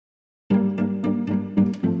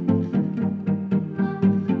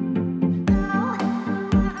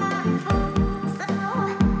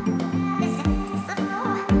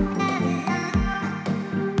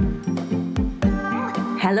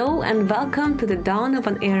Hello and welcome to the Dawn of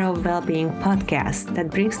an Era of Wellbeing podcast that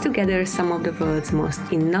brings together some of the world's most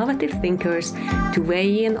innovative thinkers to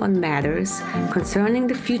weigh in on matters concerning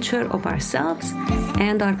the future of ourselves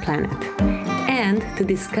and our planet, and to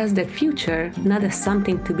discuss that future not as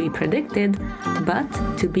something to be predicted, but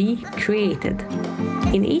to be created.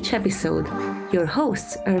 In each episode, your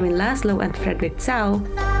hosts Erwin Laszlo and Frederick Zhao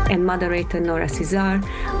and moderator Nora Cesar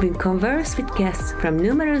will converse with guests from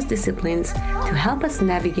numerous disciplines to help us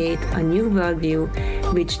navigate a new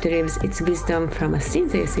worldview which derives its wisdom from a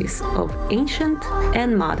synthesis of ancient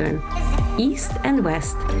and modern, East and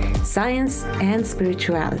West, science and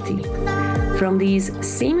spirituality. From these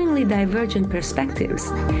seemingly divergent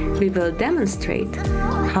perspectives, we will demonstrate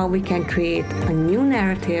how we can create a new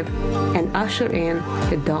narrative and usher in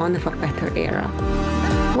the dawn of a better era.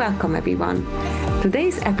 Welcome, everyone.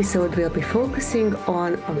 Today's episode will be focusing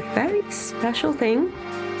on a very special thing.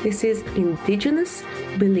 This is Indigenous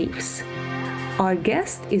beliefs. Our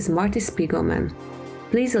guest is Marti Spiegelman.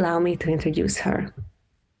 Please allow me to introduce her.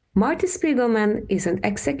 Marti Spiegelman is an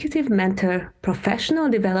executive mentor, professional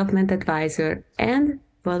development advisor, and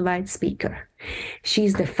worldwide speaker. She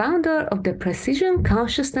is the founder of the Precision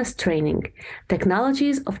Consciousness Training,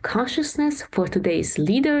 Technologies of Consciousness for Today's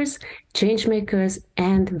Leaders, Changemakers,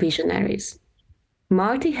 and Visionaries.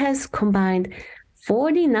 Marti has combined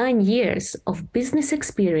 49 years of business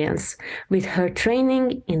experience with her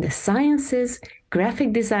training in the sciences,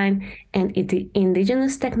 graphic design, and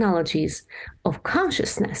indigenous technologies of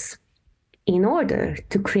consciousness in order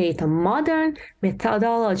to create a modern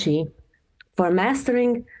methodology for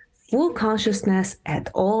mastering full consciousness at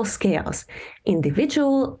all scales,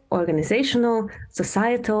 individual, organizational,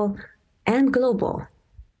 societal, and global.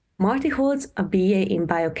 Marti holds a BA in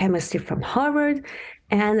biochemistry from Harvard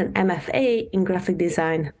and an MFA in graphic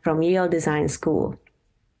design from Yale Design School.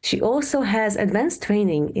 She also has advanced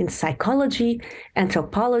training in psychology,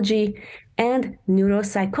 anthropology, and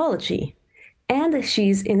neuropsychology, and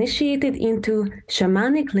she's initiated into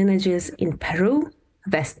shamanic lineages in Peru,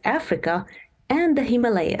 West Africa, and the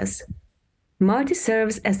Himalayas. Marti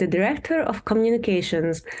serves as the Director of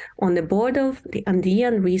Communications on the board of the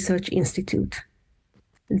Andean Research Institute.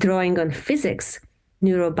 Drawing on physics,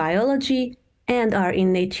 neurobiology, and our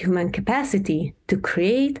innate human capacity to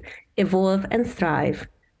create, evolve, and thrive,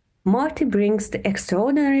 Marti brings the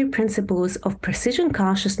extraordinary principles of precision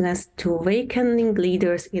consciousness to awakening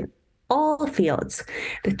leaders in all fields,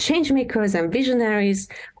 the changemakers and visionaries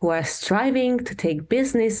who are striving to take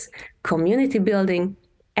business, community building,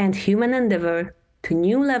 and human endeavor to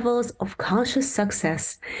new levels of conscious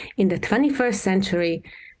success in the 21st century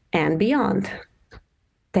and beyond.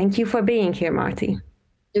 Thank you for being here, Marti.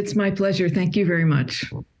 It's my pleasure. Thank you very much.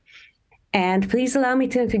 And please allow me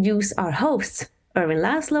to introduce our hosts, Erwin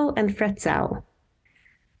Laszlo and Fred Zhao.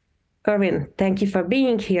 Erwin, thank you for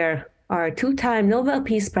being here. Our two-time Nobel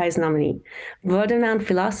Peace Prize nominee, world-renowned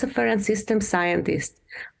philosopher and systems scientist,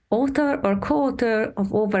 author or co-author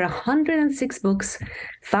of over 106 books,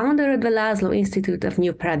 founder of the Laszlo Institute of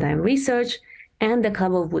New Paradigm Research and the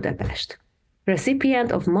Club of Budapest.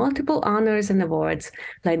 Recipient of multiple honors and awards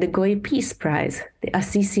like the Goy Peace Prize, the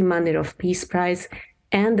Assisi Mandirov Peace Prize,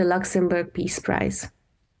 and the Luxembourg Peace Prize.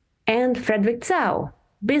 And Frederick Zhao,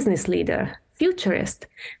 business leader, futurist,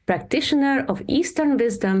 practitioner of Eastern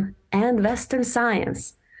wisdom and Western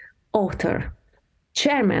science, author,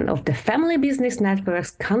 chairman of the Family Business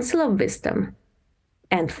Network's Council of Wisdom,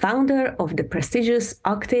 and founder of the prestigious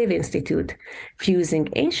Octave Institute, fusing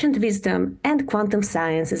ancient wisdom and quantum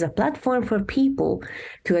science as a platform for people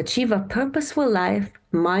to achieve a purposeful life,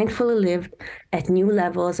 mindfully lived at new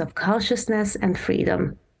levels of consciousness and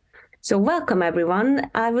freedom. So welcome, everyone.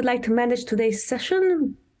 I would like to manage today's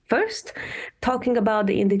session first, talking about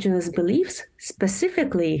the indigenous beliefs,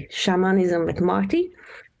 specifically shamanism with Marti.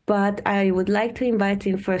 But I would like to invite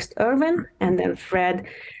in first Erwin and then Fred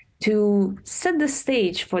to set the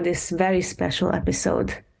stage for this very special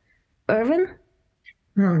episode. Erwin?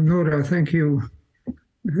 Nora, thank you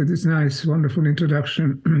for this nice, wonderful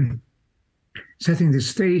introduction. Setting the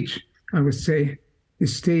stage, I would say, the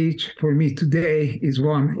stage for me today is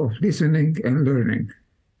one of listening and learning.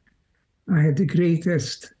 I had the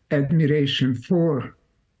greatest admiration for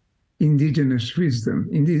indigenous wisdom,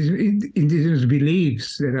 indigenous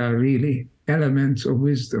beliefs that are really elements of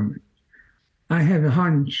wisdom. I have a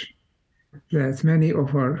hunch that many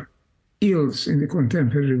of our ills in the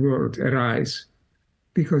contemporary world arise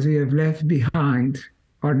because we have left behind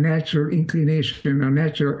our natural inclination, our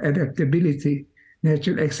natural adaptability,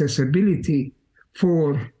 natural accessibility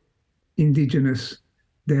for indigenous,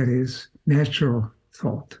 that is, natural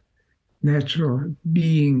thought, natural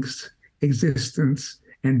beings, existence,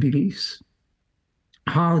 and beliefs.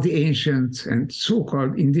 How the ancient and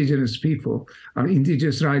so-called indigenous people,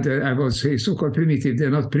 indigenous, right? I would say so-called primitive. They're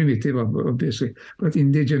not primitive, obviously, but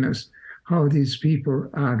indigenous. How these people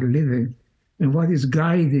are living and what is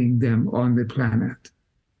guiding them on the planet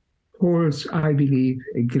holds, I believe,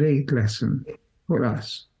 a great lesson for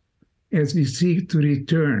us as we seek to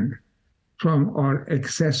return from our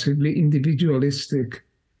excessively individualistic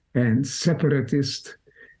and separatist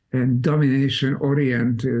and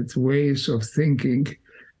domination-oriented ways of thinking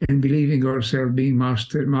and believing ourselves being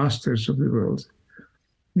masters of the world.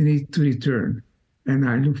 We need to return. And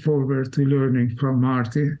I look forward to learning from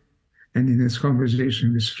Marti and in this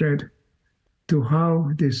conversation with Fred to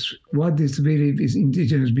what this belief is,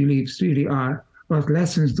 indigenous beliefs really are, what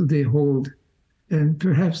lessons do they hold, and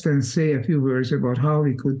perhaps then say a few words about how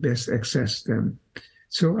we could best access them.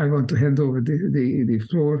 So I want to hand over the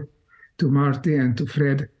floor to Marti and to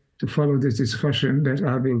Fred to follow this discussion that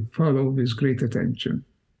I will follow with great attention.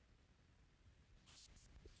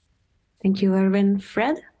 Thank you, Erwin.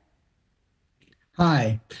 Fred?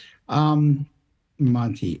 Hi,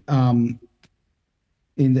 Marti. In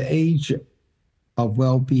the age of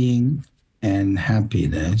well-being and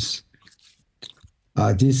happiness,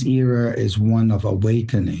 this era is one of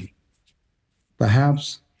awakening.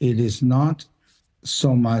 Perhaps it is not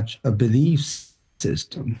so much a belief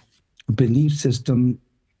system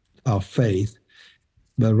of faith,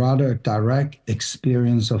 but rather a direct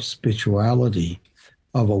experience of spirituality,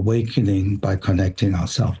 of awakening by connecting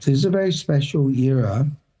ourselves. This is a very special era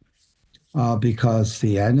because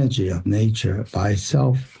the energy of nature by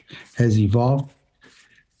itself has evolved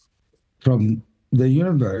from the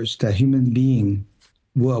universe that human being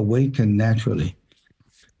will awaken naturally.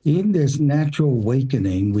 In this natural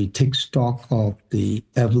awakening, we take stock of the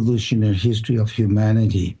evolutionary history of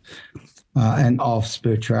humanity and of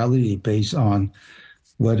spirituality based on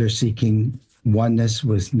whether seeking oneness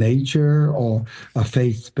with nature or a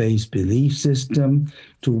faith-based belief system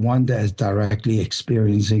to one that is directly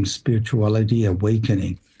experiencing spirituality,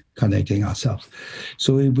 awakening, connecting ourselves.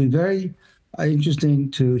 So it would be very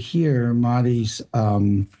interesting to hear Marti's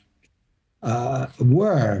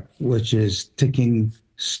work, which is taking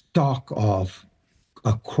stock of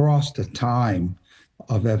across the time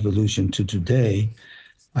of evolution to today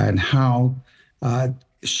and how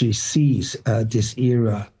she sees this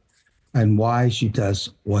era and why she does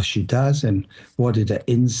what she does and what is the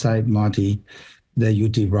insight, Marti, that you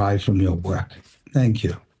derive from your work. Thank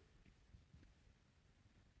you.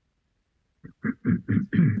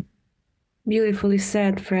 Beautifully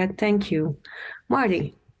said, Fred. Thank you.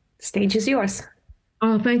 Marti, the stage is yours.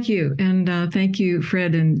 Oh, thank you. And thank you,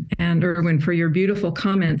 Fred and Erwin, for your beautiful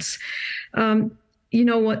comments. You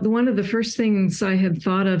know what? One of the first things I had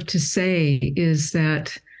thought of to say is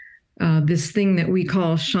that this thing that we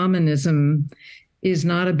call shamanism is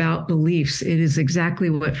not about beliefs. It is exactly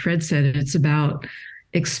what Fred said. It's about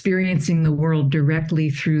experiencing the world directly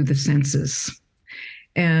through the senses.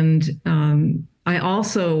 And I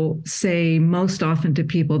also say most often to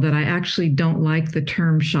people that I actually don't like the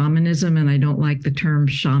term shamanism and I don't like the term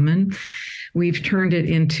shaman. We've turned it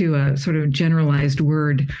into a sort of generalized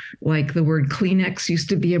word, like the word Kleenex used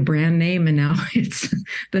to be a brand name and now it's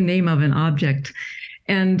the name of an object.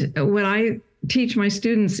 And what I teach my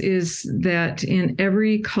students is that in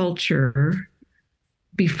every culture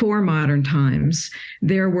before modern times,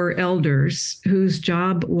 there were elders whose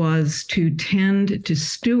job was to tend to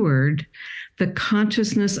steward the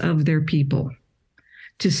consciousness of their people,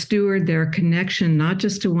 to steward their connection, not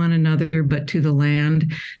just to one another, but to the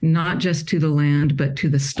land, not just to the land, but to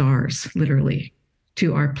the stars, literally,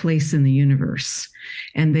 to our place in the universe.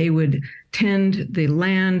 And they would tend the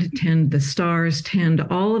land, tend the stars, tend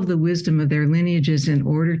all of the wisdom of their lineages in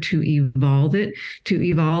order to evolve it, to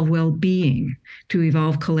evolve well-being, to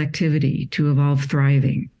evolve collectivity, to evolve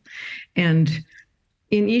thriving. And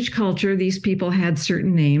in each culture, these people had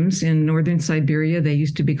certain names. In northern Siberia, they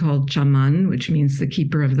used to be called chaman, which means the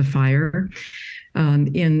keeper of the fire.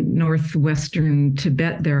 In northwestern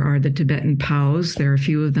Tibet, there are the Tibetan Paus. There are a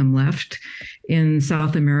few of them left. In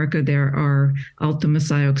South America, there are Alta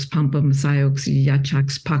Masayoks, Pampa Masayoks,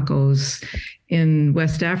 Yachaks, Pacos. In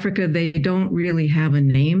West Africa, they don't really have a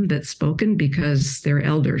name that's spoken because they're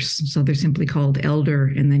elders. So they're simply called elder,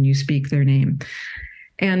 and then you speak their name.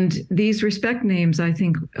 And these respect names, I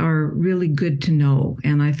think, are really good to know.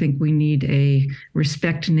 And I think we need a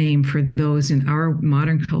respect name for those in our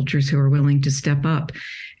modern cultures who are willing to step up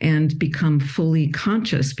and become fully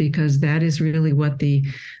conscious, because that is really what the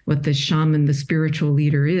shaman, the spiritual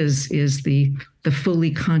leader is the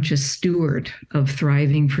fully conscious steward of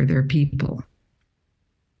thriving for their people.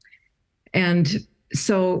 And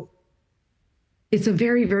So it's a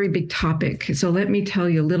very, very big topic. So let me tell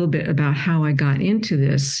you a little bit about how I got into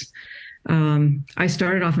this. I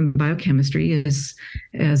started off in biochemistry,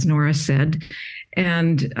 as Nora said.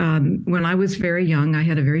 And when I was very young, I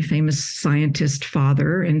had a very famous scientist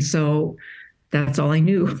father. And so that's all I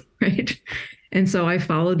knew, right? And so I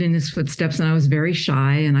followed in his footsteps, and I was very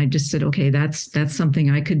shy. And I just said, okay, that's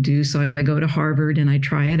something I could do. So I go to Harvard and I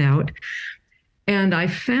try it out. And I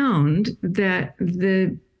found that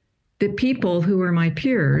the people who were my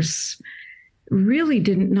peers really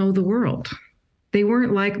didn't know the world. They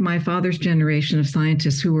weren't like my father's generation of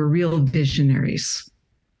scientists who were real visionaries.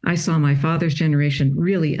 I saw my father's generation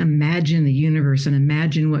really imagine the universe and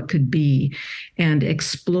imagine what could be and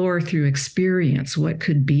explore through experience what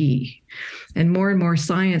could be. And more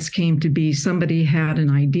science came to be somebody had an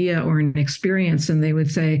idea or an experience, and they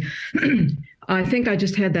would say, I think I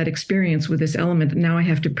just had that experience with this element. Now I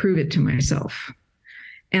have to prove it to myself.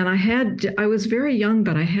 And I was very young,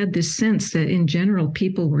 but I had this sense that in general,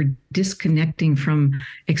 people were disconnecting from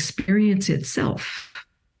experience itself.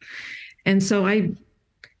 And so I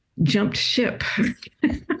jumped ship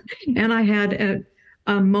and I had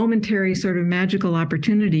a momentary sort of magical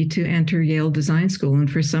opportunity to enter Yale Design School. And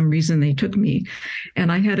for some reason they took me,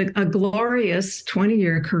 and I had a glorious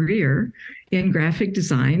 20-year career in graphic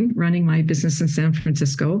design, running my business in San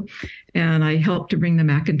Francisco. And I helped to bring the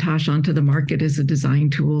Macintosh onto the market as a design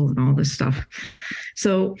tool and all this stuff.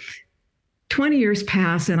 So 20 years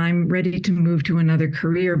pass and I'm ready to move to another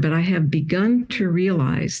career, but I have begun to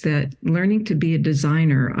realize that learning to be a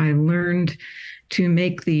designer, I learned to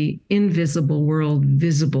make the invisible world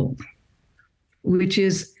visible, which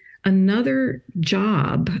is another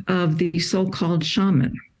job of the so-called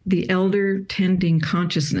shaman, the elder tending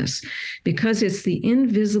consciousness, because it's the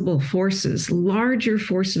invisible forces, larger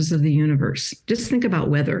forces of the universe. Just think about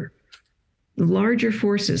weather. Larger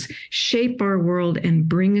forces shape our world and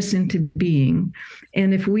bring us into being.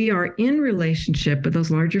 And if we are in relationship with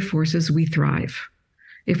those larger forces, we thrive.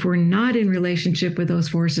 If we're not in relationship with those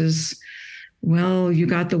forces, well, you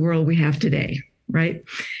got the world we have today, right?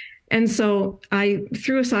 And so I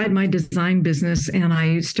threw aside my design business and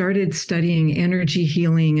I started studying energy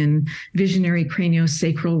healing and visionary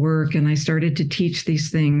craniosacral work. And I started to teach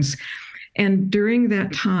these things. And during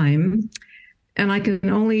that time, and I can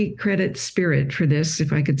only credit spirit for this,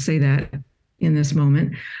 if I could say that in this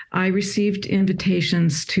moment, I received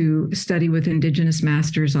invitations to study with Indigenous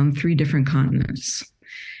masters on 3 different continents.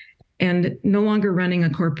 And no longer running a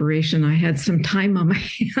corporation, I had some time on my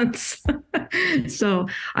hands. So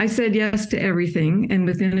I said yes to everything. And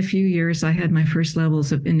within a few years, I had my first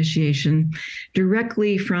levels of initiation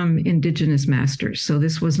directly from Indigenous masters. So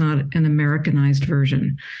this was not an Americanized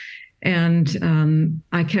version. And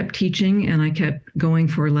I kept teaching and I kept going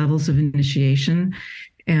for levels of initiation.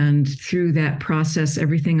 And through that process,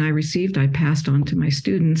 everything I received, I passed on to my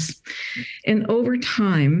students. And over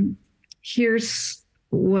time, here's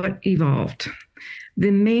what evolved.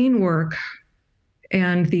 The main work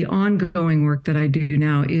and the ongoing work that I do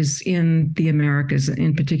now is in the Americas,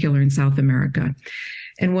 in particular in South America.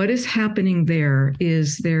 And what is happening there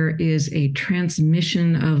is a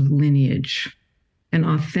transmission of lineage, an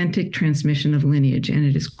authentic transmission of lineage, and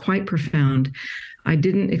it is quite profound. I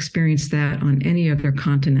didn't experience that on any other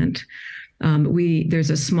continent. There's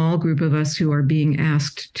a small group of us who are being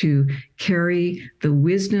asked to carry the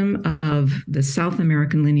wisdom of the South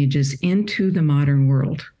American lineages into the modern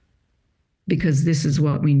world, because this is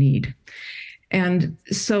what we need. And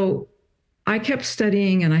so I kept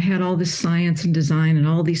studying and I had all this science and design and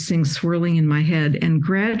all these things swirling in my head. And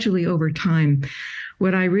gradually over time,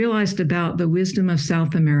 what I realized about the wisdom of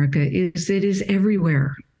South America is it is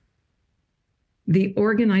everywhere. The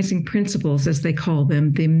organizing principles, as they call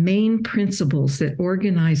them, the main principles that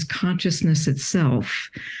organize consciousness itself,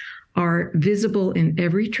 are visible in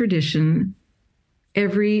every tradition,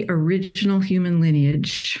 every original human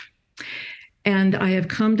lineage. And I have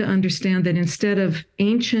come to understand that instead of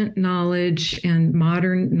ancient knowledge and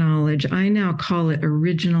modern knowledge, I now call it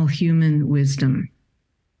original human wisdom.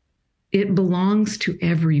 It belongs to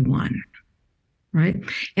everyone. Right?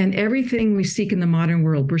 And everything we seek in the modern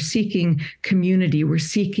world, we're seeking community, we're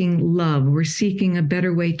seeking love, we're seeking a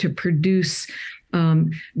better way to produce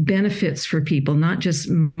benefits for people, not just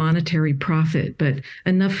monetary profit, but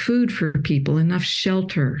enough food for people, enough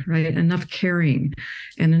shelter, right? Enough caring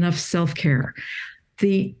and enough self-care.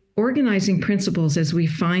 The organizing principles as we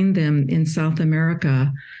find them in South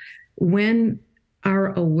America, when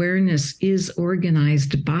our awareness is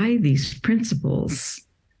organized by these principles,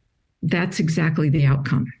 that's exactly the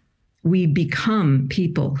outcome. we become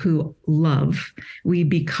people who love. We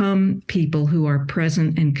become people who are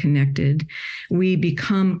present and connected. We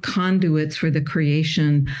become conduits for the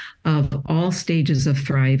creation of all stages of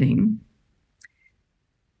thriving.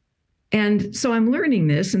 And so I'm learning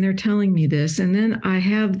this, and they're telling me this. And then I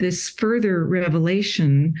have this further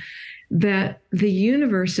revelation that the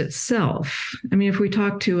universe itself, I mean, if we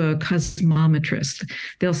talk to a cosmometrist,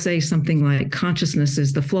 they'll say something like consciousness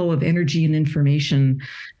is the flow of energy and information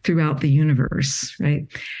throughout the universe, right?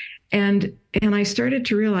 And I started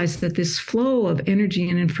to realize that this flow of energy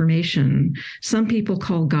and information, some people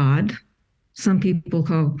call God, some people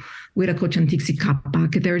call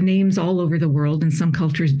Wiracochantixicapa. There are names all over the world, and some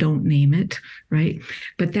cultures don't name it, right?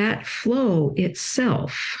 But that flow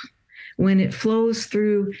itself, when it flows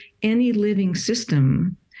through any living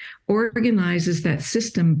system, organizes that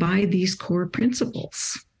system by these core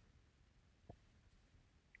principles.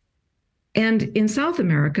 And in South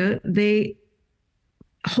America, they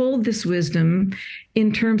hold this wisdom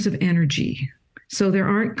in terms of energy. So there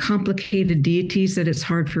aren't complicated deities that it's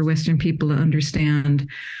hard for Western people to understand.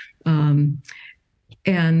 And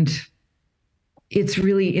it's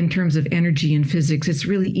really in terms of energy and physics, it's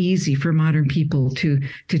really easy for modern people to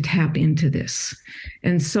tap into this.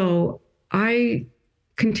 And so I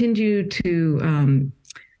continue to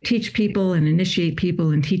teach people and initiate people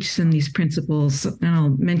and teach them these principles. And I'll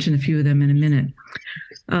mention a few of them in a minute.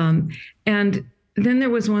 And then there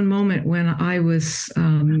was one moment when I was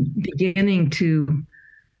beginning to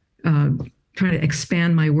try to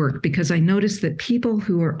expand my work, because I noticed that people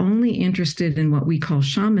who are only interested in what we call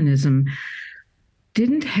shamanism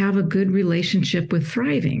didn't have a good relationship with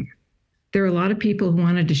thriving. There are a lot of people who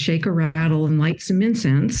wanted to shake a rattle and light some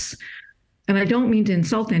incense. And I don't mean to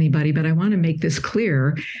insult anybody, but I want to make this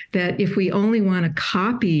clear that if we only want to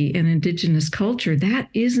copy an indigenous culture, that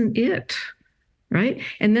isn't it, right?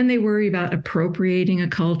 And then they worry about appropriating a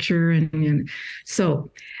culture. And so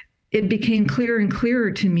it became clearer and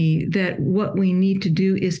clearer to me that what we need to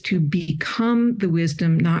do is to become the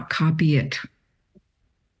wisdom, not copy it.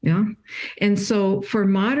 Yeah. And so for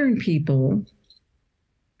modern people,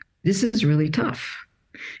 this is really tough,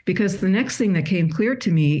 because the next thing that came clear to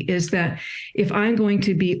me is that if I'm going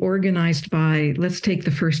to be organized by, let's take the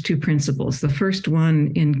first two principles. The first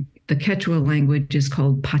one in the Quechua language is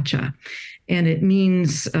called Pacha, and it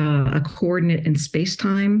means a coordinate in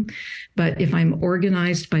space-time. But if I'm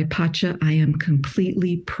organized by Pacha, I am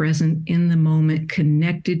completely present in the moment,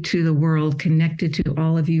 connected to the world, connected to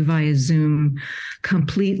all of you via Zoom,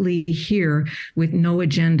 completely here with no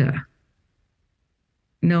agenda,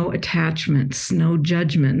 no attachments, no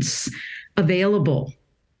judgments, available,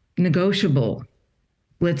 negotiable.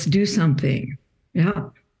 Let's do something. Yeah.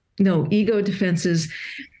 No ego defenses.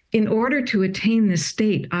 In order to attain this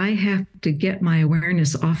state, I have to get my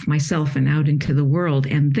awareness off myself and out into the world.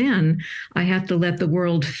 And then I have to let the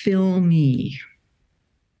world fill me.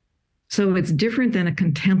 So it's different than a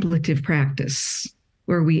contemplative practice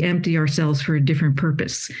where we empty ourselves for a different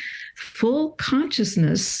purpose. Full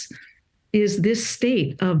consciousness is this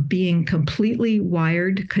state of being completely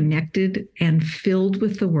wired, connected, and filled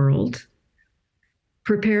with the world,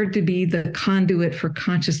 prepared to be the conduit for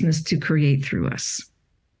consciousness to create through us.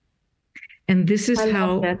 And this is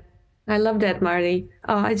how... I love that, Marti.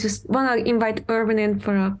 I just want to invite Erwin in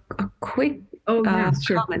for a quick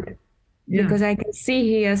comment, because I can see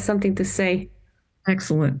he has something to say.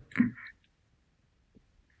 Excellent.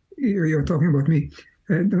 You're talking about me.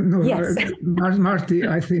 No, yes. Marti,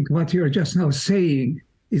 I think what you're just now saying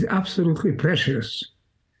is absolutely precious.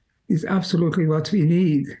 It's absolutely what we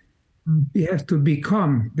need. We have to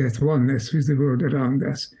become that oneness with the world around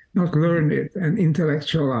us, not learn it and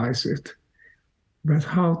intellectualize it, but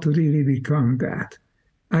how to really become that.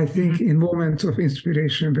 I think in moments of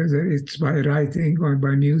inspiration, whether it's by writing or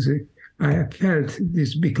by music, I have felt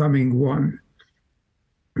this becoming one,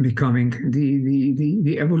 becoming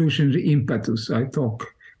the evolutionary impetus I talk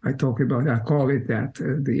about. I call it that,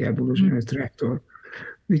 the evolutionary tractor,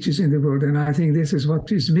 which is in the world. And I think this is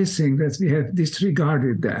what is missing, that we have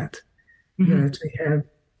disregarded that, that we have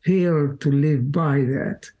failed to live by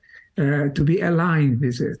that, to be aligned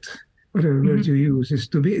with it. Whatever word you use is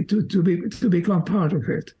to become part of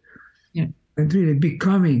it, and really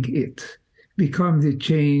becoming it, become the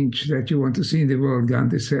change that you want to see in the world.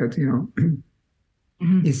 Gandhi said,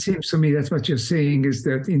 It seems to me that what you're saying is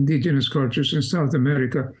that indigenous cultures in South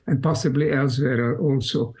America and possibly elsewhere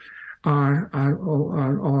also are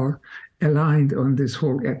aligned on this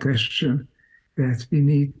whole question that we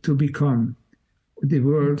need to become the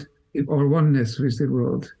world or oneness with the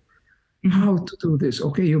world. How to do this?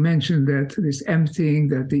 Okay, you mentioned that this emptying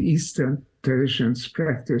that the Eastern traditions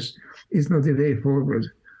practice is not the way forward.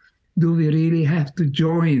 Do we really have to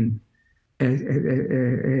join a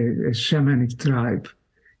shamanic tribe?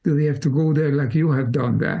 Do we have to go there like you have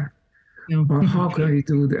done that? No. Or how can we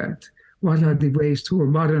do that? What are the ways to a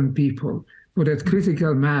modern people, for that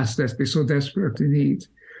critical mass that we so desperately need,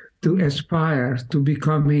 to aspire to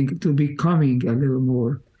becoming a little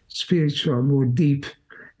more spiritual, more deep,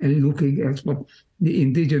 and looking at what the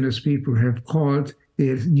indigenous people have called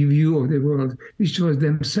their new view of the world, which was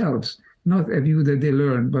themselves, not a view that they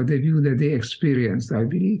learned, but a view that they experienced, I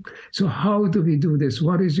believe. So how do we do this?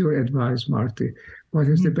 What is your advice, Marti? What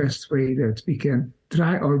is the best way that we can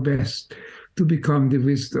try our best to become the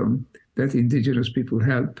wisdom that indigenous people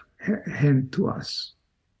hand to us?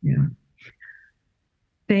 Yeah.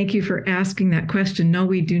 Thank you for asking that question. No,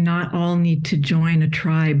 we do not all need to join a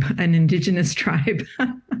tribe, an indigenous tribe.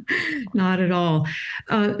 Not at all.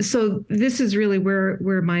 So this is really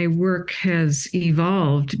where my work has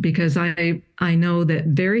evolved, because I know that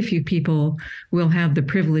very few people will have the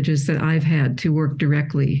privileges that I've had to work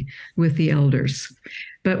directly with the elders.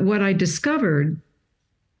 But what I discovered,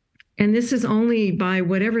 and this is only by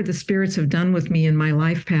whatever the spirits have done with me in my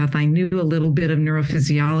life path, I knew a little bit of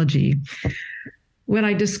neurophysiology. What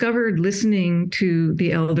I discovered listening to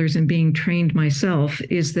the elders and being trained myself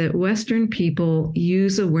is that Western people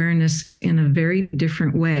use awareness in a very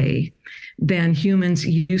different way than humans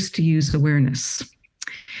used to use awareness.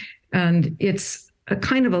 And it's a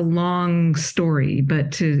kind of a long story, but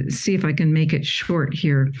to see if I can make it short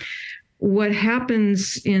here. What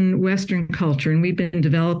happens in Western culture, and we've been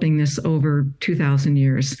developing this over 2,000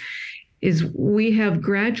 years, is we have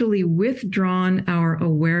gradually withdrawn our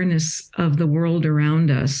awareness of the world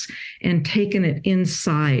around us and taken it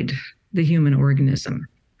inside the human organism.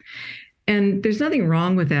 And there's nothing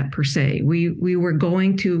wrong with that per se. We were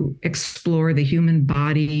going to explore the human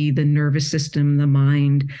body, the nervous system, the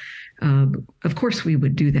mind. Of course we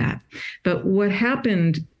would do that. But what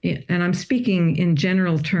happened, and I'm speaking in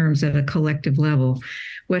general terms at a collective level,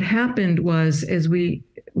 what happened was as we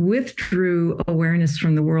withdrew awareness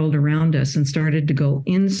from the world around us and started to go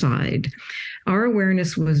inside, our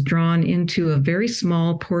awareness was drawn into a very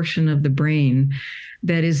small portion of the brain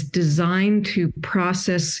that is designed to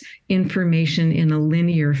process information in a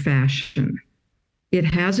linear fashion. It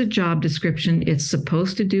has a job description. It's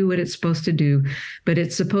supposed to do what it's supposed to do, but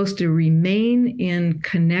it's supposed to remain in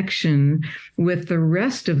connection with the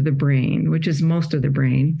rest of the brain, which is most of the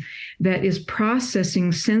brain, that is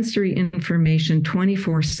processing sensory information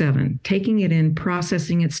 24/7, taking it in,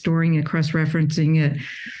 processing it, storing it, cross-referencing it,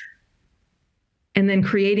 and then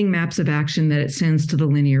creating maps of action that it sends to the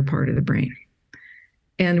linear part of the brain.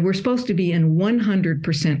 And we're supposed to be in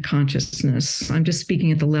 100% consciousness. I'm just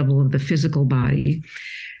speaking at the level of the physical body.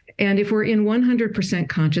 And if we're in 100%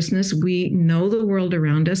 consciousness, we know the world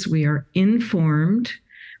around us. We are informed.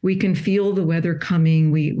 We can feel the weather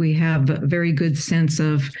coming. We have a very good sense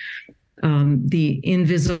of the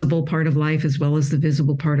invisible part of life as well as the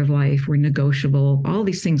visible part of life. We're negotiable. All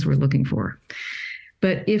these things we're looking for.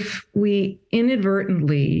 But if we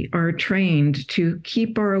inadvertently are trained to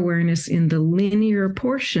keep our awareness in the linear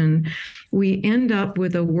portion, we end up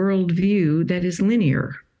with a worldview that is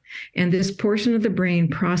linear. And this portion of the brain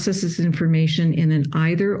processes information in an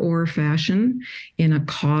either-or fashion, in a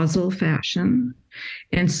causal fashion.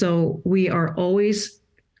 And so we are always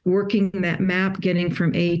working that map, getting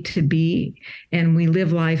from A to B, and we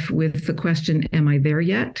live life with the question, am I there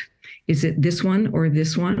yet? Is it this one or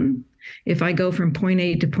this one? If I go from point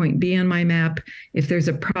A to point B on my map, if there's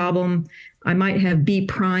a problem, I might have B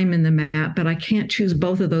prime in the map, but I can't choose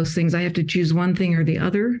both of those things. I have to choose one thing or the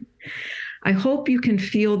other. I hope you can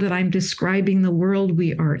feel that I'm describing the world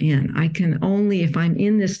we are in. I can only, if I'm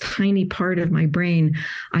in this tiny part of my brain,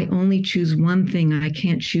 I only choose one thing. I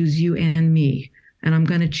can't choose you and me, and I'm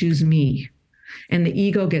going to choose me. And the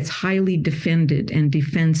ego gets highly defended and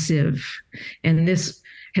defensive. And this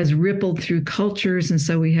has rippled through cultures. And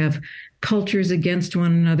so we have cultures against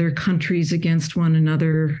one another, countries against one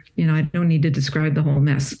another. You know, I don't need to describe the whole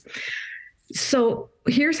mess. So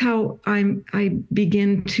here's how I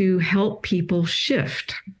begin to help people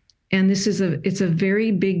shift. And it's a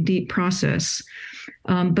very big, deep process.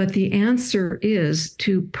 But the answer is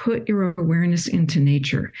to put your awareness into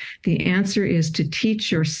nature. The answer is to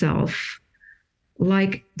teach yourself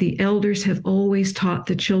like the elders have always taught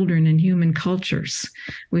the children in human cultures,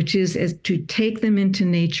 which is to take them into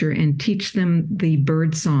nature and teach them the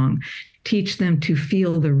bird song, teach them to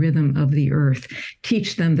feel the rhythm of the earth,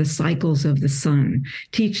 teach them the cycles of the sun,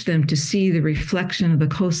 teach them to see the reflection of the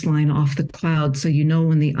coastline off the clouds so you know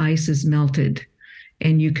when the ice is melted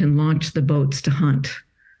and you can launch the boats to hunt.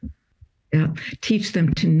 Yeah. Teach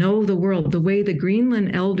them to know the world the way the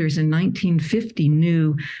Greenland elders in 1950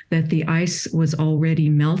 knew that the ice was already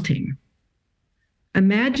melting.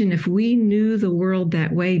 Imagine if we knew the world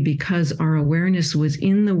that way because our awareness was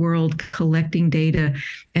in the world collecting data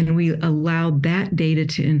and we allowed that data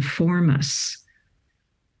to inform us.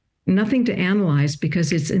 Nothing to analyze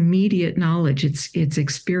because it's immediate knowledge, it's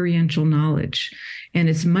experiential knowledge, and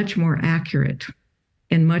it's much more accurate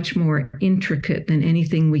and much more intricate than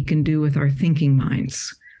anything we can do with our thinking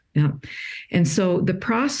minds. Yeah. And so the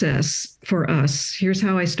process for us, here's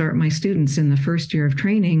how I start my students in the first year of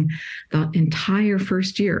training. The entire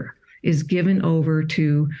first year is given over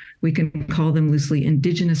to, we can call them loosely,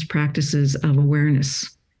 indigenous practices of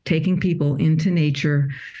awareness, taking people into nature,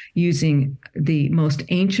 using the most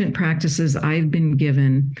ancient practices I've been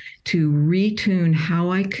given to retune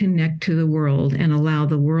how I connect to the world and allow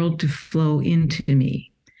the world to flow into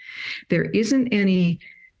me. There isn't any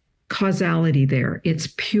causality there.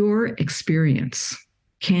 It's pure experience.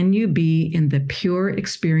 Can you be in the pure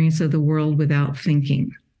experience of the world without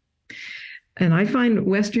thinking? And I find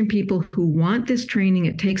Western people who want this training,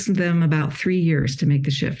 it takes them about 3 years to make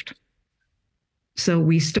the shift. So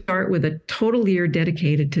we start with a total year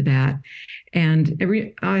dedicated to that.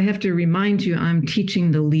 And I have to remind you, I'm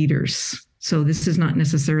teaching the leaders. So this is not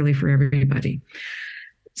necessarily for everybody.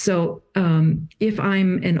 So if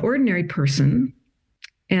I'm an ordinary person,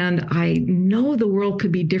 and I know the world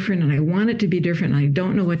could be different and I want it to be different and I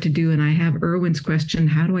don't know what to do, and I have Erwin's question,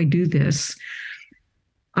 how do I do this?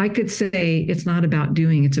 I could say it's not about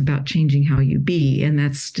doing, it's about changing how you be, and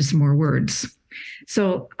that's just more words.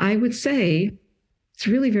 So I would say it's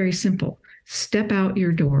really very simple. Step out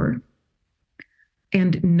your door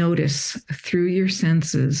and notice through your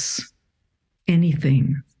senses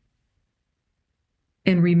anything,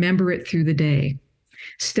 and remember it through the day.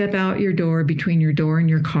 Step out your door, between your door and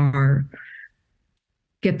your car,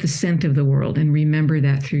 get the scent of the world and remember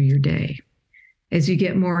that through your day. As you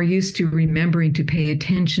get more used to remembering to pay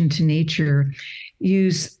attention to nature,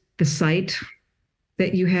 use the sight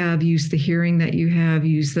that you have, use the hearing that you have,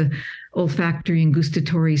 use the olfactory and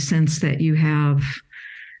gustatory sense that you have.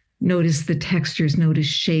 Notice the textures, notice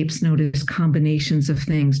shapes, notice combinations of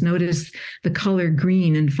things. Notice the color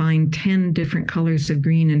green and find 10 different colors of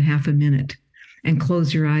green in half a minute. And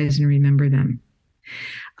close your eyes and remember them.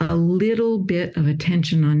 A little bit of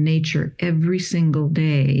attention on nature every single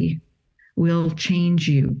day will change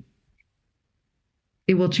you.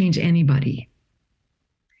 It will change anybody.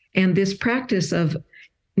 And this practice of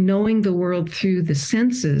knowing the world through the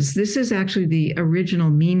senses, this is actually the original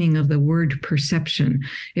meaning of the word perception.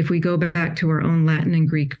 If we go back to our own Latin and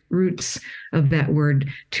Greek roots of that word,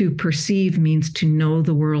 to perceive means to know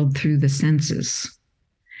the world through the senses.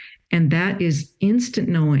 And that is instant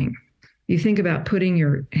knowing. You think about putting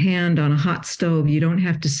your hand on a hot stove, you don't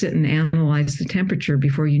have to sit and analyze the temperature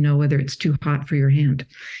before you know whether it's too hot for your hand.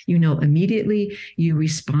 You know immediately, you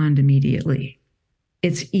respond immediately.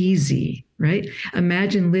 It's easy, right?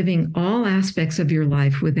 Imagine living all aspects of your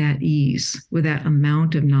life with that ease, with that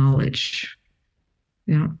amount of knowledge.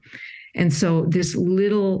 Yeah. And so this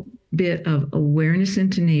little bit of awareness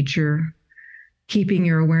into nature, keeping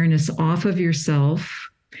your awareness off of yourself,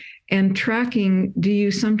 and tracking, do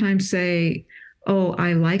you sometimes say, oh,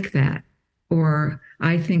 I like that, or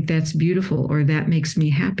I think that's beautiful, or that makes me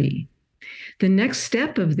happy? The next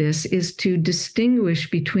step of this is to distinguish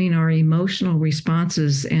between our emotional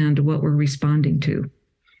responses and what we're responding to.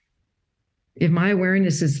 If my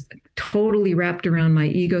awareness is totally wrapped around my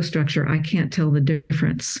ego structure, I can't tell the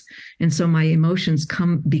difference. And so my emotions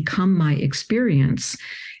become my experience,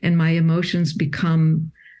 and my emotions become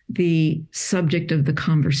the subject of the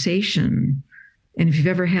conversation. And if you've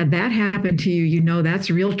ever had that happen to you, you know that's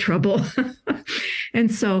real trouble.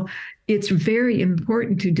 And so it's very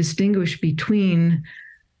important to distinguish between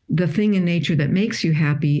the thing in nature that makes you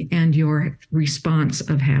happy and your response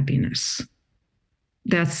of happiness.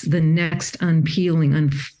 That's the next unpeeling,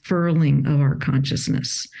 unfurling of our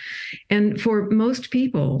consciousness. And for most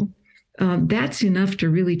people, that's enough to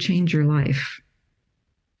really change your life.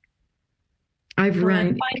 I've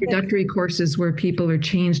run introductory courses where people are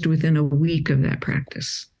changed within a week of that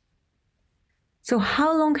practice. So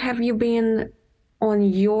how long have you been on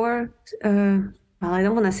your, well, I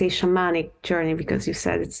don't want to say shamanic journey because you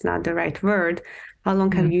said it's not the right word. How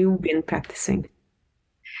long have you been practicing?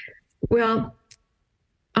 Well,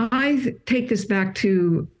 I take this back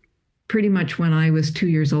to pretty much when I was 2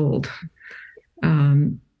 years old.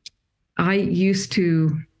 I used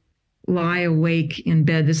to lie awake in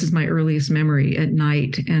bed, this is my earliest memory, at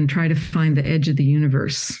night and try to find the edge of the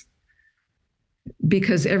universe,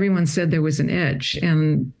 because everyone said there was an edge.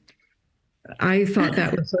 And I thought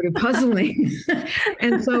that was sort of puzzling.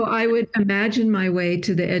 And so I would imagine my way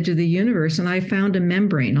to the edge of the universe, and I found a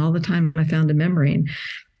membrane. All the time I found a membrane.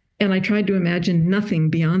 And I tried to imagine nothing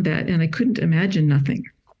beyond that, and I couldn't imagine nothing.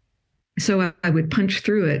 So I would punch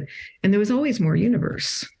through it, and there was always more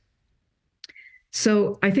universe.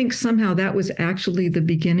 So I think somehow that was actually the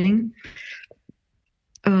beginning.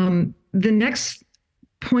 The next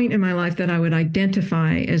point in my life that I would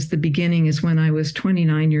identify as the beginning is when I was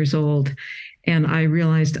 29 years old, and I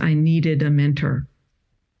realized I needed a mentor.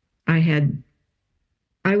 I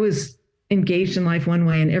was engaged in life one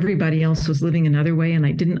way and everybody else was living another way, and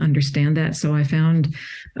I didn't understand that. So I found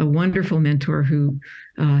a wonderful mentor who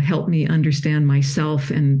helped me understand myself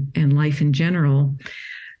and life in general.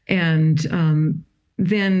 And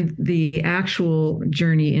then the actual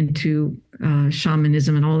journey into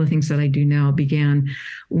shamanism and all the things that I do now began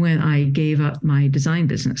when I gave up my design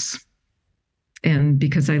business. And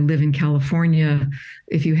because I live in California,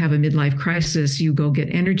 if you have a midlife crisis, you go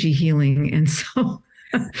get energy healing. And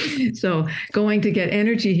so going to get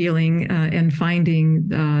energy healing and finding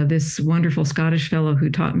this wonderful Scottish fellow who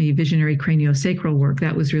taught me visionary craniosacral work,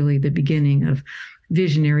 that was really the beginning of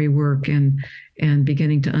visionary work and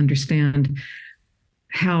beginning to understand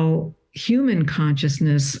how human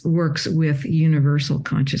consciousness works with universal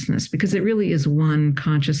consciousness, because it really is one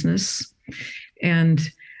consciousness. And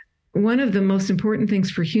one of the most important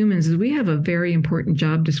things for humans is we have a very important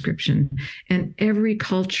job description, and every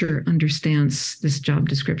culture understands this job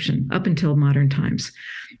description up until modern times.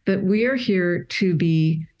 But we are here to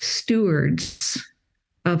be stewards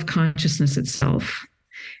of consciousness itself,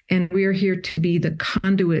 and we are here to be the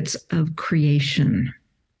conduits of creation.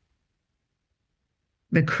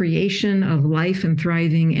 The creation of life and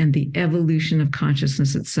thriving and the evolution of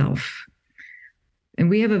consciousness itself. And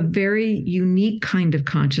we have a very unique kind of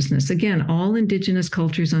consciousness. Again, all indigenous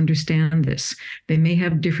cultures understand this. They may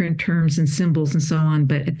have different terms and symbols and so on,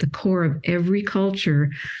 but at the core of every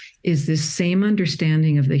culture is this same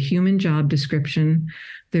understanding of the human job description,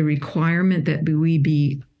 the requirement that we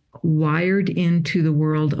be wired into the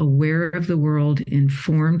world, aware of the world,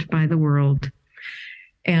 informed by the world,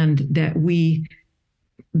 and that we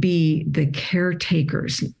be the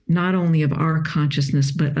caretakers, not only of our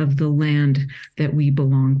consciousness, but of the land that we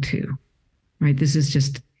belong to, right? This is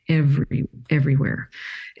just everywhere.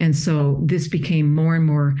 And so this became more and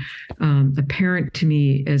more apparent to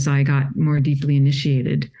me as I got more deeply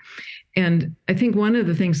initiated. And I think one of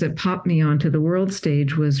the things that popped me onto the world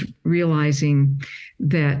stage was realizing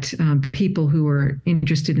that people who were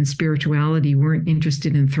interested in spirituality weren't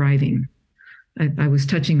interested in thriving. I was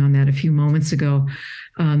touching on that a few moments ago.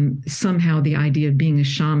 Somehow the idea of being a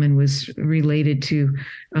shaman was related to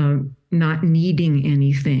not needing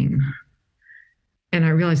anything. And I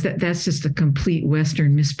realized that that's just a complete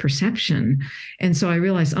Western misperception. And so I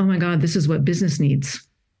realized, oh my God, this is what business needs.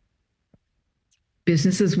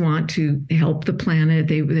 Businesses want to help the planet.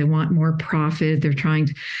 They want more profit.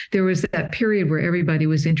 There was that period where everybody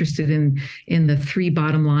was interested in the 3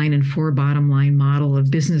 bottom line and 4 bottom line model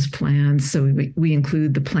of business plans. So we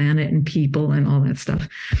include the planet and people and all that stuff.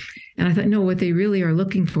 And I thought, no, what they really are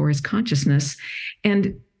looking for is consciousness.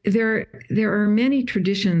 And there are many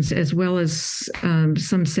traditions, as well as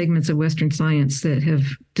some segments of Western science, that have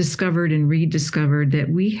discovered and rediscovered that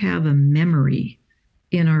we have a memory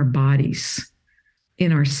in our bodies,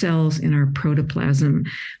 in our cells, in our protoplasm.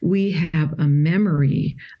 We have a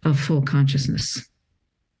memory of full consciousness.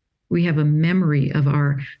 We have a memory of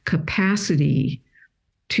our capacity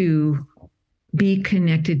to be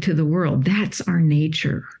connected to the world. That's our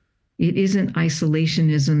nature. It isn't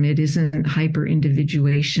isolationism. It isn't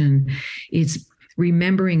hyper-individuation. It's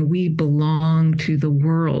remembering we belong to the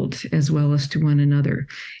world as well as to one another.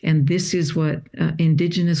 And this is what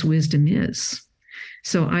indigenous wisdom is.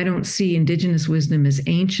 So I don't see indigenous wisdom as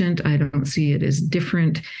ancient. I don't see it as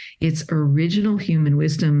different. It's original human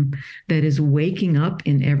wisdom that is waking up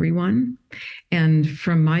in everyone. And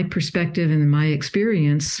from my perspective and my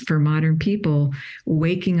experience for modern people,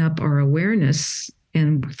 waking up our awareness,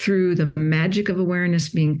 and through the magic of awareness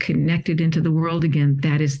being connected into the world again,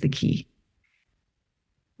 that is the key.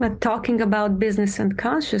 But talking about business and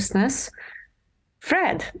consciousness,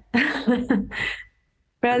 Fred.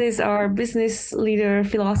 Fred is our business leader,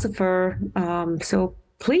 philosopher. So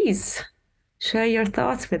please share your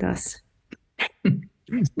thoughts with us.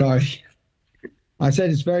 Sorry. I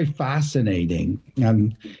said it's very fascinating.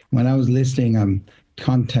 When I was listening, I'm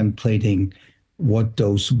contemplating what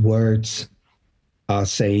those words are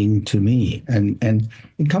saying to me. And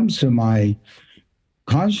it comes to my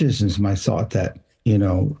consciousness, my thought that,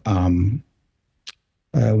 when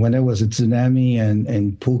there was a tsunami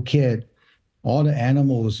in Phuket, all the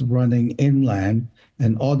animals running inland,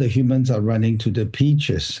 and all the humans are running to the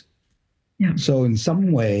beaches. Yeah. So in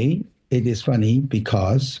some way, it is funny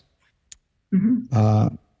because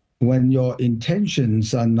when your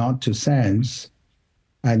intentions are not to sense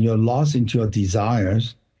and you're lost into your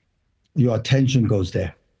desires, your attention goes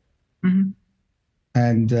there.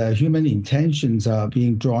 And human intentions are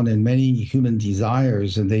being drawn in many human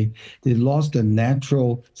desires, and they lost the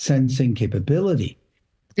natural sensing capability.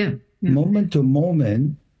 Yeah. Moment to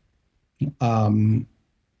moment, 2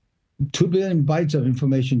 billion bytes of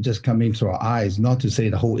information just coming through our eyes, not to say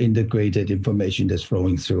the whole integrated information that's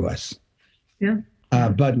flowing through us. Yeah.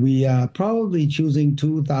 But we are probably choosing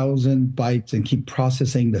 2,000 bytes and keep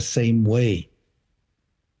processing the same way.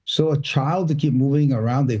 So a child to keep moving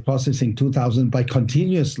around, they're processing 2,000 bytes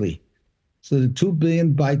continuously. So the 2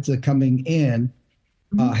 billion bytes that are coming in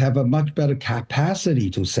have a much better capacity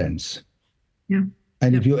to sense. Yeah.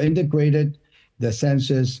 And if you integrated the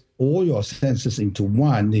senses, all your senses into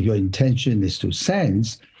one, if your intention is to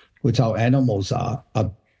sense, which our animals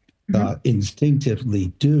instinctively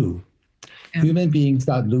do, human beings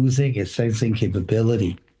start losing its sensing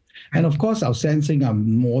capability. And of course, our sensing are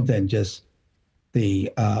more than just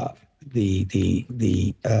the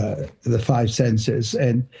five senses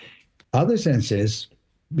and other senses,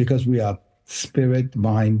 because we are spirit,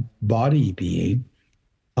 mind, body being,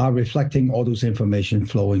 are reflecting all those information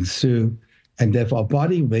flowing through, and therefore our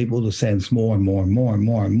body will be able to sense more and more and more and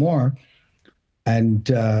more and more, and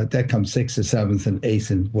that comes sixth and seventh and eighth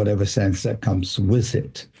and whatever sense that comes with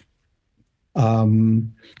it.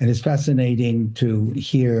 And it's fascinating to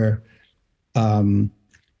hear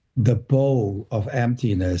the bowl of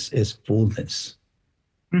emptiness is fullness.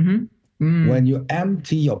 When you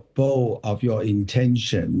empty your bowl of your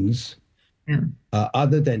intentions,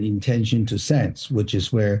 other than intention to sense, which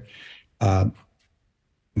is where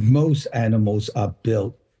most animals are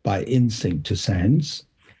built by instinct to sense,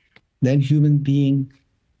 then human beings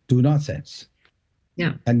do not sense.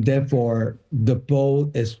 Yeah. And therefore, the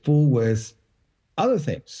bowl is full with other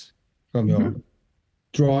things from your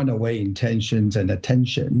drawn away intentions and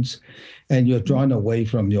attentions, and you're drawn away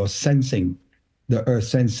from your sensing, the earth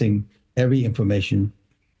sensing every information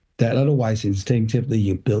that otherwise instinctively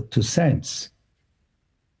you built to sense.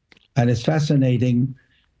 And it's fascinating,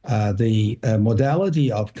 the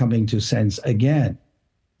modality of coming to sense again,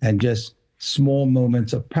 and just small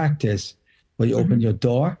moments of practice where you open your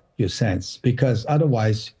door, you sense, because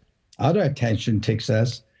otherwise other attention takes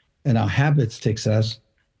us and our habits takes us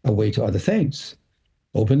away to other things.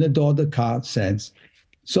 Open the door, the car, sense.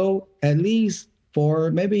 So at least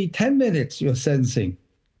for maybe 10 minutes, you're sensing.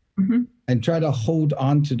 And try to hold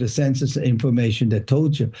on to the senses information that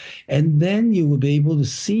told you. And then you will be able to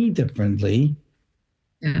see differently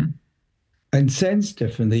and sense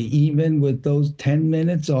differently, even with those 10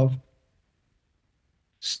 minutes of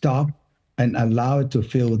stop and allow it to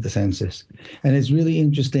fill with the senses. And it's really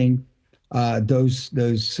interesting, those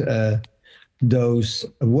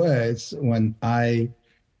words, when I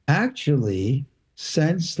actually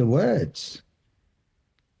sense the words,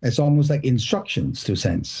 it's almost like instructions to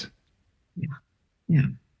sense. Yeah.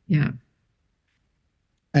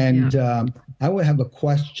 And I would have a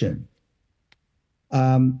question.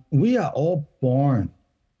 We are all born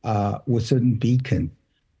with certain beacon,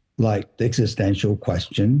 like the existential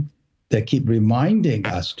question, that keep reminding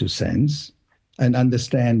us to sense and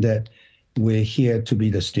understand that we're here to be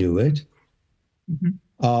the steward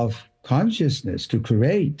of consciousness, to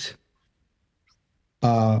create.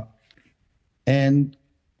 And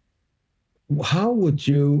how would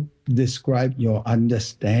you describe your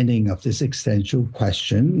understanding of this existential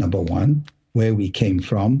question? Number one, where we came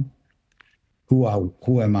from, who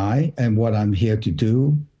am I, and what I'm here to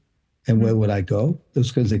do, and where would I go?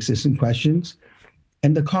 Those kinds of existing questions.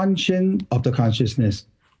 And the conscience of the consciousness,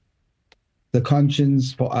 the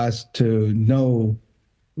conscience for us to know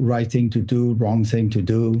right thing to do, wrong thing to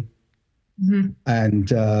do, and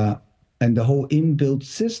the whole inbuilt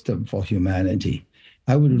system for humanity.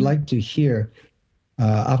 I would like to hear,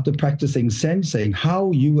 after practicing sensing,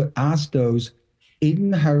 how you would ask those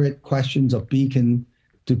inherent questions of beacon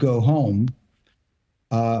to go home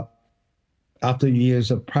after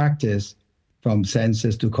years of practice from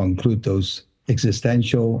senses to conclude those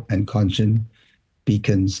existential and conscious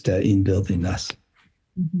beacons that are inbuilt in us.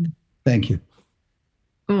 Thank you.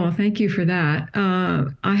 Oh, thank you for that.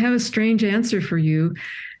 I have a strange answer for you.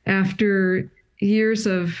 After years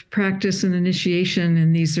of practice and initiation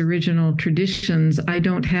in these original traditions, I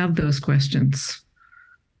don't have those questions.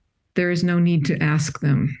 There is no need to ask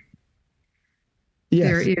them.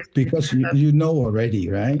 Yes, because you know already,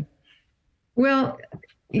 right? Well,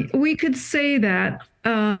 We could say that.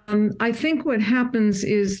 I think what happens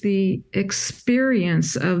is the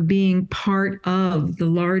experience of being part of the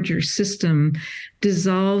larger system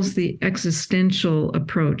dissolves the existential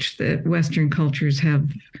approach that Western cultures have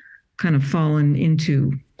kind of fallen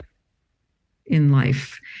into in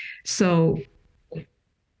life. So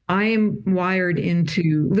I am wired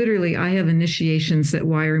into, literally, I have initiations that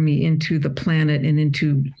wire me into the planet and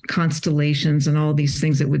into constellations and all these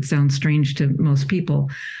things that would sound strange to most people.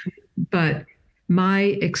 But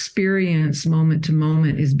my experience moment to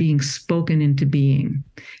moment is being spoken into being.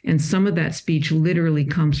 And some of that speech literally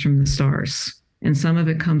comes from the stars. And some of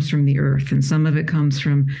it comes from the earth. And some of it comes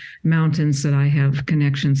from mountains that I have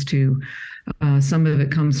connections to. Some of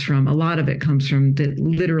it comes from, a lot of it comes from the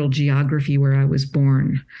literal geography where I was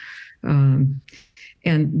born. And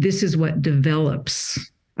this is what develops.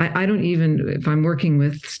 I don't even, if I'm working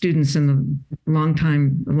with students in the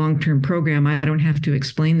long-term program, I don't have to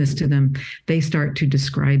explain this to them. They start to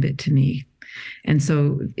describe it to me. And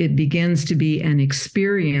so it begins to be an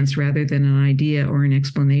experience rather than an idea or an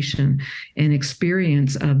explanation, an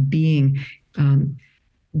experience of being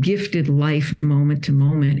gifted life moment to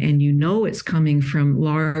moment. And you know it's coming from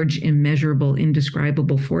large, immeasurable,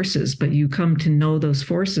 indescribable forces, but you come to know those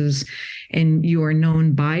forces and you are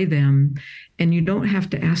known by them, and you don't have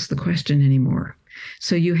to ask the question anymore.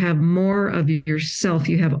 So you have more of yourself.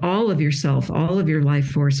 You have all of yourself, all of your life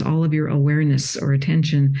force, all of your awareness or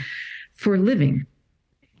attention for living.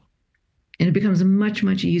 And it becomes much,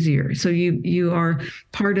 much easier. So you are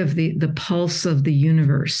part of the pulse of the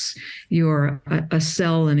universe. You're a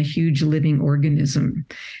cell in a huge living organism.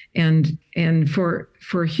 And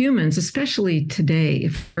for humans, especially today,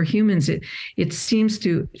 for humans, it seems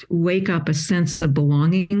to wake up a sense of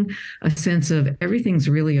belonging, a sense of everything's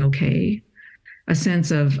really okay, a sense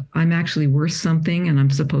of I'm actually worth something and I'm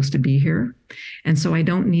supposed to be here. And so I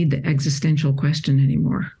don't need the existential question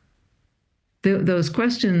anymore. Those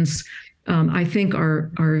questions, I think,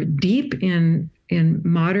 are deep in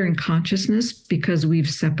modern consciousness because we've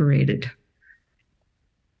separated.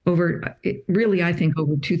 I think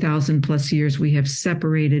over 2,000 plus years, we have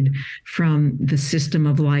separated from the system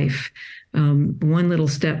of life, one little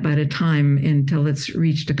step at a time until it's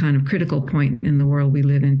reached a kind of critical point in the world we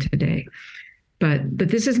live in today. But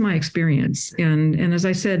this is my experience. And as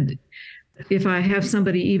I said, if I have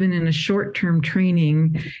somebody even in a short-term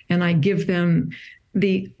training and I give them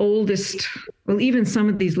the oldest, well, even some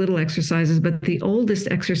of these little exercises, but the oldest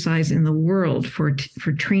exercise in the world for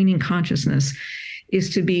training consciousness is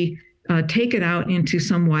to be take it out into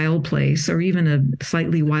some wild place or even a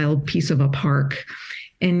slightly wild piece of a park.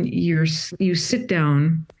 And you sit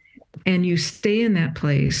down and you stay in that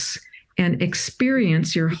place and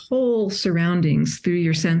experience your whole surroundings through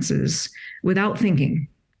your senses without thinking.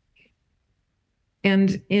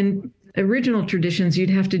 And in original traditions,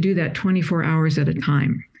 you'd have to do that 24 hours at a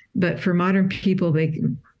time. But for modern people, they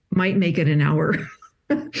might make it an hour.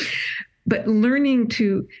 But learning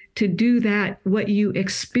to do that, what you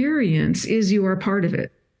experience is you are part of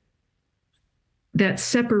it. That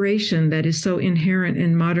separation that is so inherent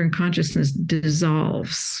in modern consciousness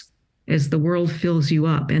dissolves as the world fills you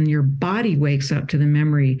up and your body wakes up to the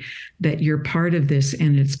memory that you're part of this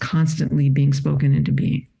and it's constantly being spoken into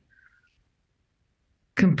being.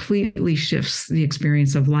 Completely shifts the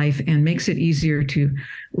experience of life and makes it easier to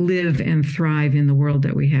live and thrive in the world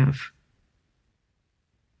that we have.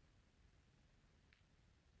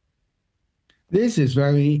 This is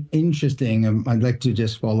very interesting. I'd like to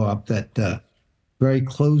just follow up that very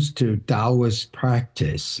close to Taoist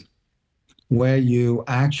practice, where you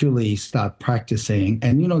actually start practicing.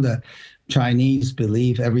 And the Chinese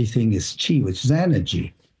believe everything is qi, which is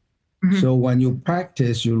energy. Mm-hmm. So when you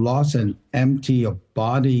practice, you lost and empty your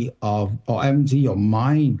body or empty your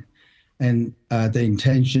mind and the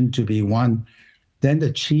intention to be one, then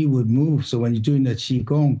the qi would move. So when you're doing the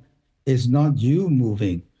qigong, it's not you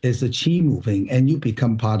moving, it's the qi moving, and you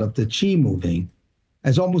become part of the qi moving.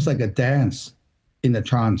 It's almost like a dance in a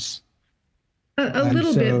trance. A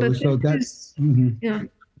little bit, but so that's yeah.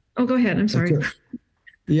 Oh, go ahead. I'm sorry. Okay.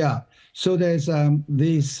 Yeah. So there's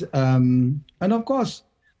these, and of course,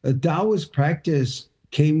 the Taoist practice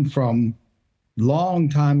came from long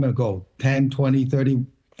time ago, 10, 20,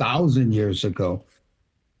 30,000 years ago.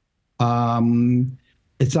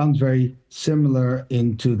 It sounds very similar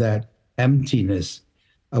into that emptiness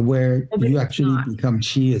where you actually become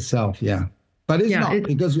qi itself. Yeah. But it's not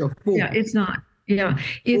because you're full. Yeah, it's not. Yeah,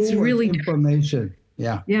 it's really information.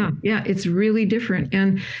 Yeah. Yeah, it's really different.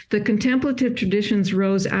 And the contemplative traditions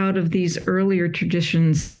rose out of these earlier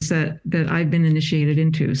traditions that I've been initiated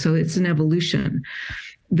into. So it's an evolution.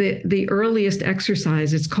 the earliest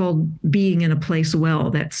exercise, it's called being in a place well,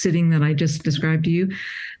 that sitting that I just described to you.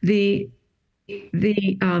 The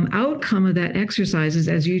outcome of that exercise is,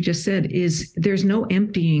 as you just said, is there's no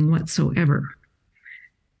emptying whatsoever.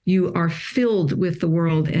 You are filled with the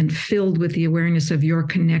world and filled with the awareness of your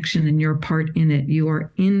connection and your part in it. You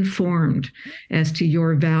are informed as to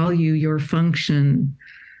your value, your function,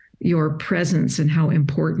 your presence, and how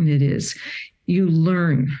important it is. You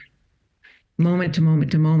learn moment to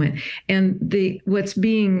moment to moment. And what's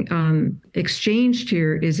being exchanged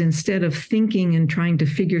here is, instead of thinking and trying to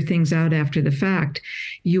figure things out after the fact,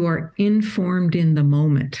 you are informed in the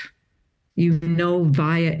moment. You know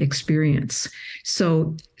via experience.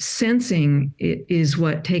 So sensing is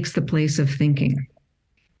what takes the place of thinking.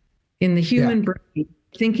 In the human brain,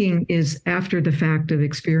 thinking is after the fact of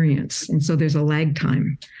experience. And so there's a lag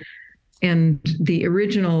time. And the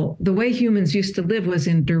way humans used to live was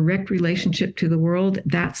in direct relationship to the world.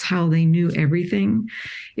 That's how they knew everything.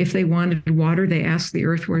 If they wanted water, they asked the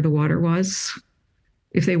earth where the water was.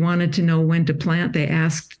 If they wanted to know when to plant, they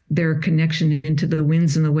asked their connection into the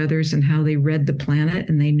winds and the weathers and how they read the planet,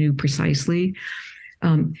 and they knew precisely.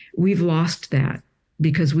 We've lost that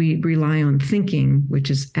because we rely on thinking,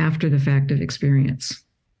 which is after the fact of experience.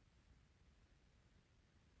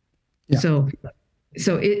 Yeah. So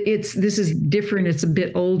this is different. It's a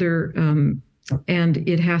bit older, and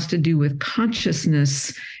it has to do with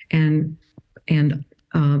consciousness and kind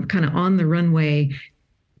of on the runway,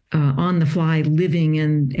 on the fly, living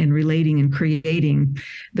and relating and creating.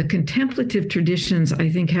 The contemplative traditions, I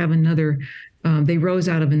think, have another. They rose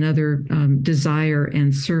out of another desire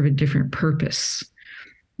and serve a different purpose.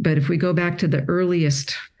 But if we go back to the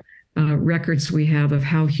earliest records we have of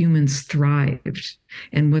how humans thrived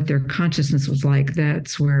and what their consciousness was like,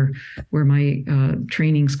 that's where my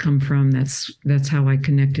trainings come from. That's how I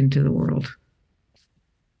connect into the world.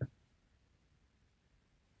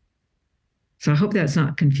 So I hope that's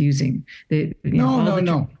not confusing.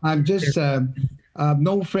 No. I'm just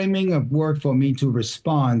no framing of word for me to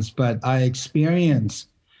respond, but I experience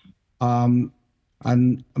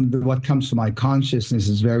and what comes to my consciousness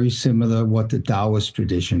is very similar to what the Taoist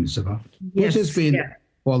tradition is about, which has been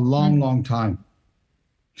for a long time.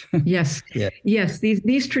 Yes. Yes.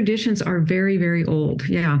 These traditions are very, very old.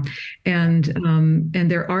 Yeah. And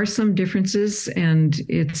there are some differences, and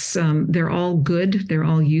they're all good. They're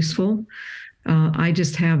all useful. I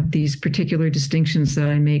just have these particular distinctions that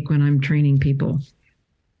I make when I'm training people.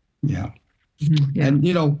 Yeah. Mm-hmm. Yeah.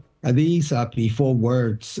 And, these are before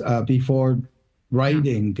words, before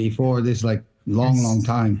writing, before this long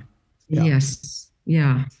time. Yeah. Yes.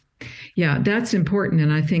 Yeah. Yeah, that's important.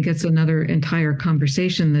 And I think it's another entire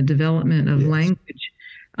conversation. The development of language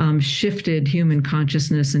shifted human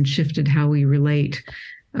consciousness and shifted how we relate.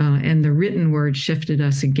 And the written word shifted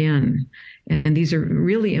us again. And these are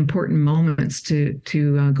really important moments to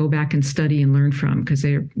go back and study and learn from, because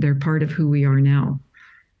they're part of who we are now.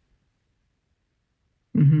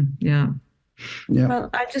 Mm-hmm. Yeah. Yeah. Well,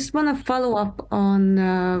 I just want to follow up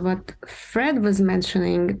on what Fred was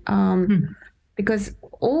mentioning, because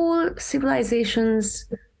all civilizations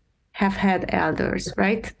have had elders,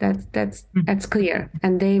 right? That's clear,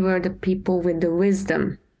 and they were the people with the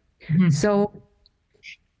wisdom. Mm-hmm. So,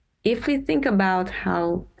 if we think about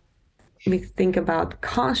how we think about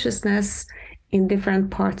consciousness in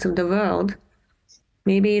different parts of the world,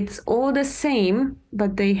 maybe it's all the same,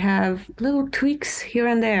 but they have little tweaks here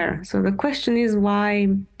and there. So the question is, why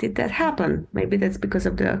did that happen? Maybe that's because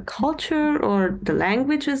of the culture or the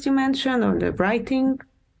language, as you mentioned, or the writing.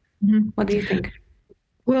 Mm-hmm. What do you think?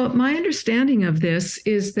 Well, my understanding of this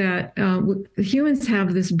is that humans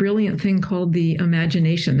have this brilliant thing called the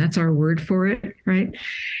imagination. That's our word for it, right?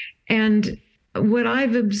 And what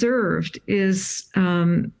I've observed is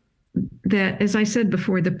that, as I said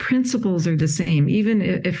before, the principles are the same. Even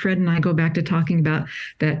if Fred and I go back to talking about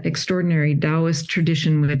that extraordinary Taoist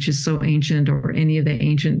tradition, which is so ancient, or any of the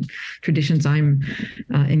ancient traditions I'm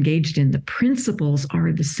engaged in, the principles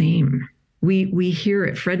are the same. We hear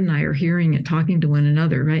it. Fred and I are hearing it, talking to one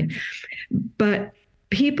another, right? But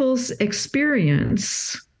people's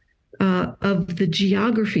experience of the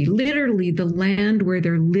geography, literally the land where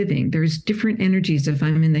they're living. There's different energies if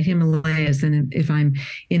I'm in the Himalayas than if I'm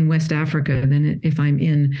in West Africa, than if I'm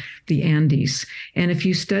in the Andes. And if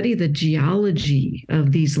you study the geology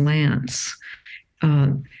of these lands,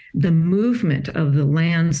 the movement of the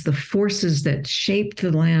lands, the forces that shape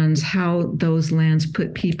the lands, how those lands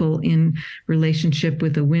put people in relationship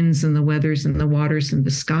with the winds and the weathers and the waters and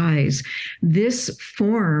the skies, this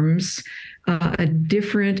forms a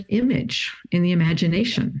different image in the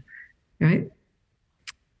imagination, right?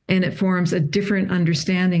 and it forms a different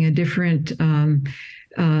understanding, a different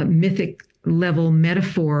mythic level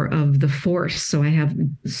metaphor of the force. So I have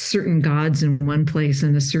certain gods in one place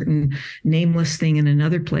and a certain nameless thing in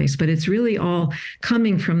another place, but it's really all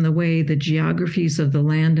coming from the way the geographies of the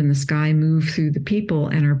land and the sky move through the people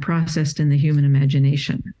and are processed in the human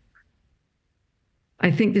imagination. I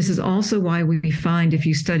think this is also why we find, if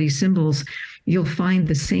you study symbols, you'll find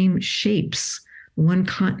the same shapes, one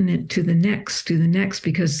continent to the next,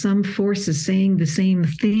 because some force is saying the same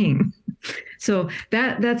thing. So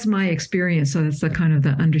that's my experience. So that's the kind of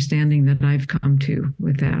the understanding that I've come to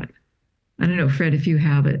with that. I don't know, Fred, if you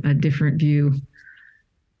have a different view.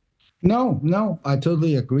 No, I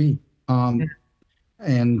totally agree. And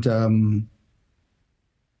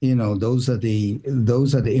those are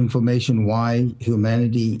the information why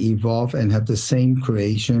humanity evolved and have the same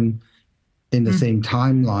creation in the same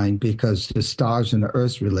timeline, because the stars and the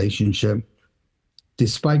Earth's relationship,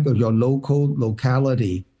 despite of your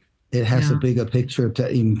locality, it has a bigger picture to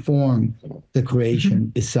inform the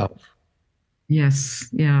creation itself. Yes.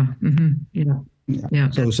 Yeah. Yeah.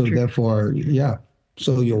 So therefore,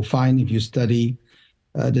 so you'll find, if you study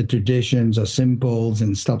the traditions or symbols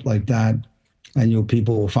and stuff like that, and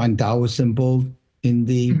people will find Taoist symbol in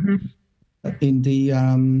the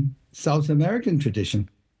South American tradition.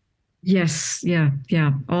 Yes. Yeah.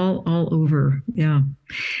 All over. Yeah.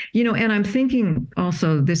 And I'm thinking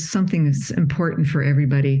also, this is something that's important for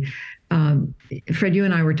everybody. Fred, you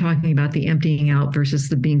and I were talking about the emptying out versus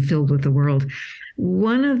the being filled with the world.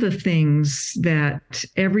 One of the things that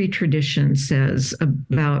every tradition says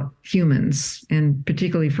about humans, and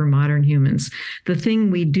particularly for modern humans, the thing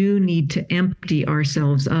we do need to empty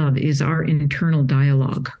ourselves of is our internal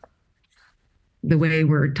dialogue. The way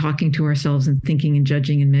we're talking to ourselves and thinking and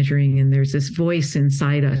judging and measuring, and there's this voice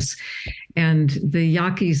inside us. And the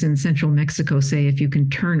Yaquis in central Mexico say, if you can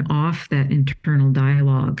turn off that internal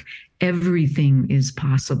dialogue, everything is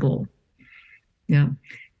possible. Yeah.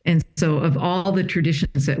 And so of all the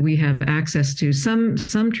traditions that we have access to, some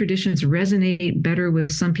traditions resonate better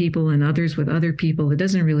with some people and others with other people. It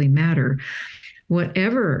doesn't really matter.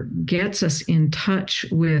 Whatever gets us in touch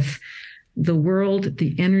with the world,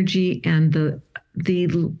 the energy, and the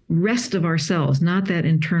rest of ourselves, not that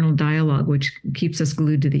internal dialogue, which keeps us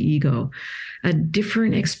glued to the ego, a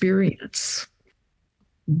different experience,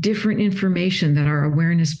 different information that our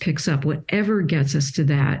awareness picks up, whatever gets us to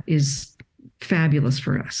that is fabulous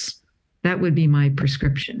for us. That would be my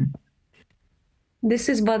prescription. This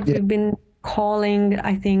is what we've been calling,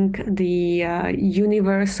 I think, the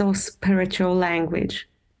universal spiritual language,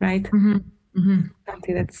 right?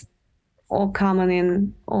 Something that's all common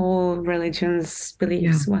in all religions'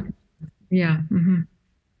 beliefs. Yeah.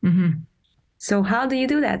 So how do you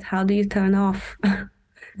do that? How do you turn off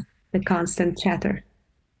the constant chatter?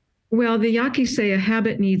 Well, the Yaquis say a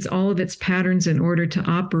habit needs all of its patterns in order to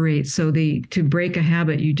operate. So to break a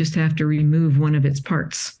habit, you just have to remove one of its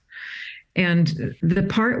parts. And the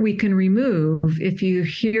part we can remove, if you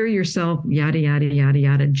hear yourself yada, yada, yada,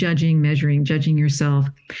 yada, judging, measuring, judging yourself,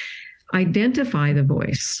 identify the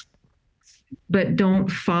voice, but don't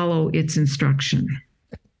follow its instruction.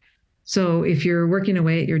 So if you're working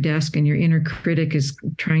away at your desk and your inner critic is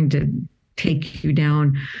trying to take you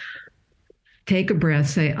down, take a breath,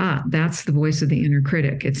 say, that's the voice of the inner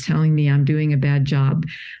critic. It's telling me I'm doing a bad job,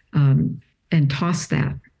 and toss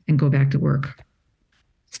that and go back to work.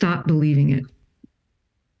 Stop believing it.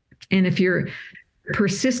 And if you're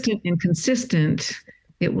persistent and consistent,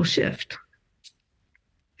 it will shift.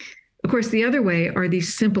 Of course, the other way are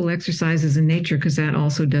these simple exercises in nature, because that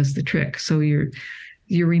also does the trick. So you're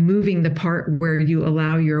removing the part where you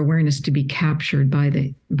allow your awareness to be captured by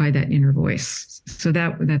that inner voice. So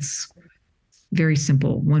that's very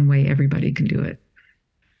simple. One way everybody can do it.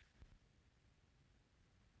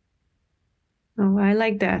 Oh, I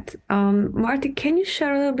like that. Marti, can you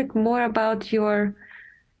share a little bit more about your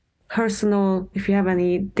personal, if you have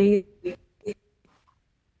any daily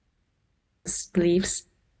beliefs?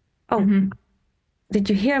 Oh, did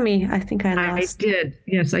you hear me? I think I lost. I did.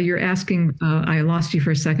 Yes, you're asking, I lost you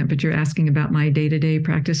for a second, but you're asking about my day-to-day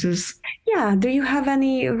practices? Yeah. Do you have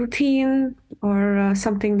any routine or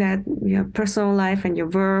something that your personal life and your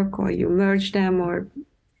work, or you merge them, or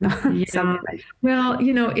something like that? Well,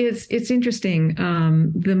 it's interesting.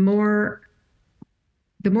 The more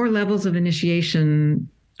levels of initiation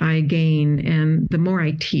I gain, and the more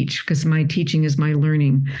I teach, because my teaching is my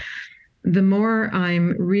learning, the more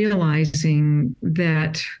I'm realizing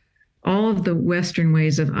that all of the Western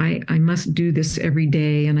ways of I must do this every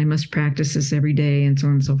day and I must practice this every day and so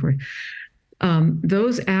on and so forth,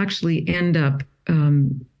 those actually end up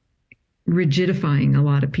rigidifying a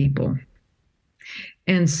lot of people.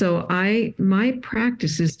 And so my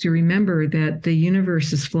practice is to remember that the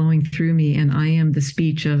universe is flowing through me and I am the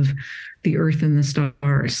speech of the earth and the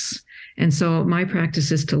stars. And so my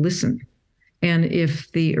practice is to listen. And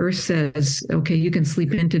if the earth says, okay, you can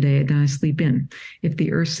sleep in today, then I sleep in. If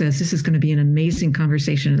the earth says, this is going to be an amazing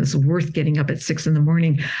conversation, it's worth getting up at 6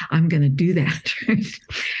 a.m, I'm going to do that.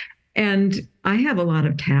 And I have a lot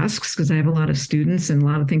of tasks because I have a lot of students and a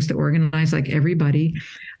lot of things to organize like everybody.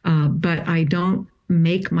 But I don't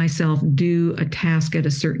make myself do a task at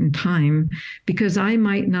a certain time because I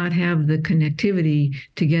might not have the connectivity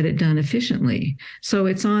to get it done efficiently. So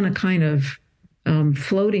it's on a kind of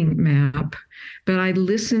floating map, but I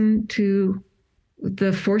listen to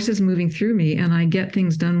the forces moving through me and I get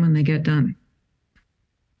things done when they get done.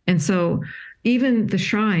 And so even the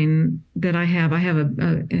shrine that I have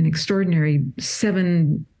an extraordinary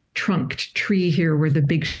 7-trunked tree here where the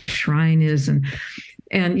big shrine is.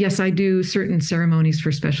 And yes, I do certain ceremonies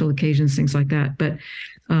for special occasions, things like that. But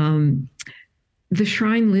the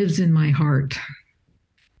shrine lives in my heart.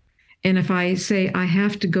 And if I say I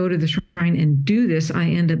have to go to the shrine and do this, I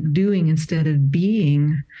end up doing instead of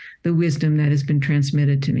being the wisdom that has been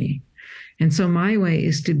transmitted to me. And so my way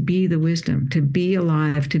is to be the wisdom, to be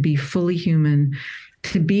alive, to be fully human,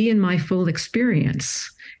 to be in my full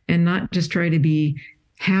experience and not just try to be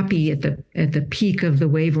happy at the peak of the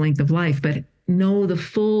wavelength of life, but know the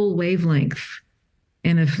full wavelength.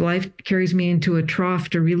 And if life carries me into a trough,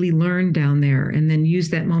 to really learn down there and then use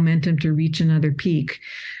that momentum to reach another peak,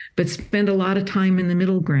 but spend a lot of time in the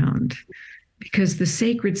middle ground, because the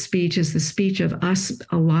sacred speech is the speech of us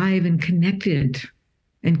alive and connected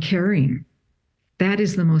and caring. That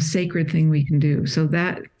is the most sacred thing we can do. So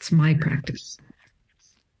that's my practice.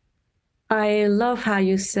 I love how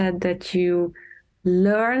you said that you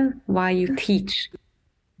learn while you teach.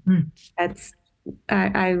 That's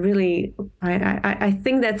I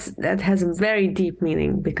think that has a very deep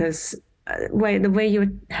meaning, because the way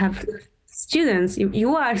you have students,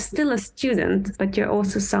 you are still a student, but you're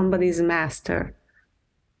also somebody's master,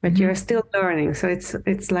 but you're still learning. So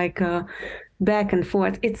it's like a back and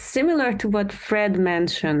forth. It's similar to what Fred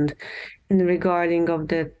mentioned in regarding of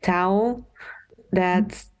the Tao,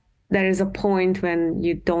 that there is a point when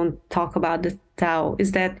you don't talk about the Tao.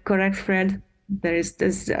 Is that correct, Fred? There's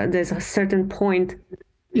a certain point.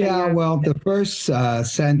 Yeah, well, the first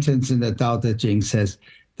sentence in the Tao Te Ching says,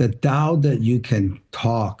 the Tao that you can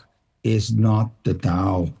talk is not the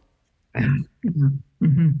Tao. Yeah.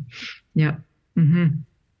 Mm-hmm. Yeah. Mm-hmm.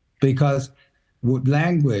 Because with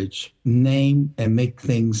language, name and make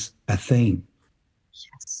things a thing.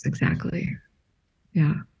 Yes, exactly.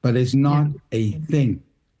 Yeah. But it's not a thing.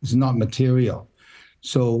 It's not material.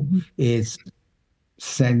 So it's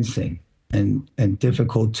sensing and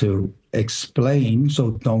difficult to explain,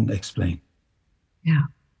 so don't explain. Yeah.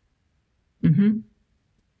 Mm-hmm.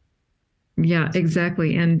 Yeah,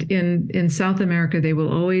 exactly. And in South America, they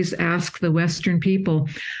will always ask the Western people,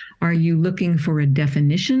 are you looking for a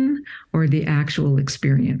definition or the actual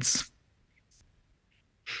experience?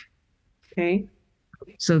 Okay.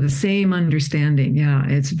 So the same understanding. Yeah,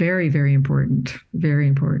 it's very, very important. Very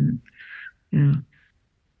important. Yeah.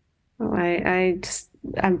 Well,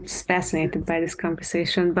 I'm just fascinated by this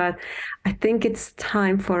conversation, but I think it's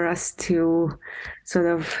time for us to sort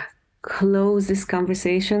of close this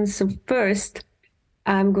conversation. So first,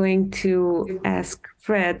 I'm going to ask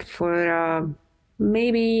Fred for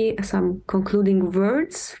maybe some concluding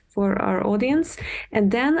words for our audience. And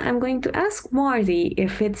then I'm going to ask Marti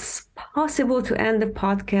if it's possible to end the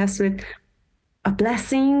podcast with a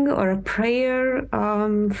blessing or a prayer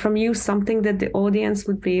from you, something that the audience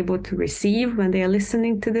would be able to receive when they are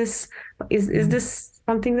listening to this. Is this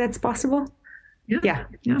something that's possible? Yeah.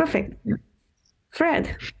 Perfect. Yeah.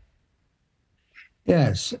 Fred.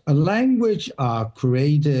 Yes, a language are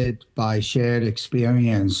created by shared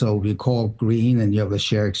experience. So we call green, and you have a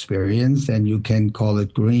shared experience, and you can call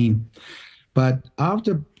it green. But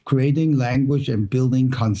after creating language and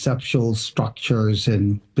building conceptual structures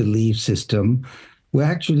and belief system, we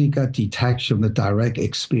actually got detached from the direct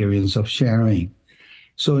experience of sharing.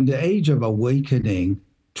 So in the age of awakening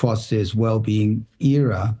towards this well-being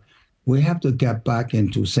era, we have to get back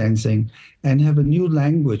into sensing and have a new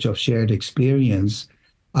language of shared experience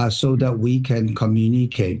so that we can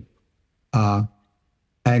communicate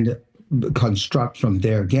and construct from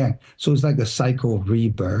there again. So it's like a cycle of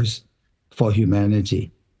rebirth for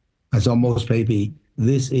humanity. It's almost maybe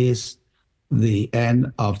this is the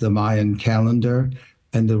end of the Mayan calendar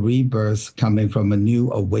and the rebirth coming from a new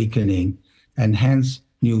awakening, and hence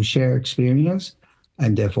new shared experience,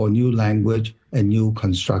 and therefore new language a new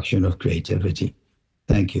construction of creativity.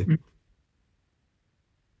 Thank you.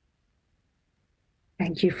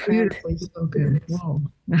 Thank you, Fred. Beautifully spoken. Wow.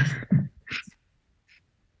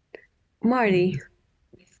 Marti,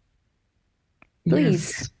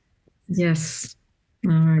 please. Yes.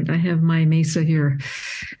 All right. I have my mesa here.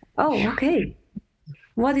 Oh, okay.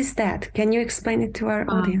 What is that? Can you explain it to our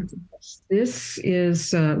audience? This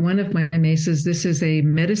is one of my mesas. This is a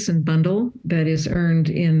medicine bundle that is earned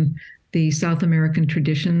in the South American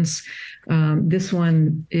traditions. This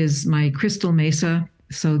one is my crystal mesa.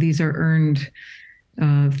 So these are earned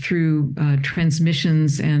through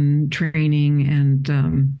transmissions and training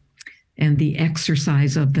and the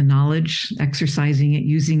exercise of the knowledge, exercising it,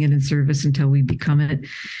 using it in service until we become it.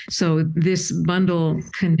 So this bundle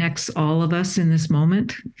connects all of us in this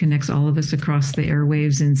moment, connects all of us across the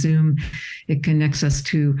airwaves in Zoom. It connects us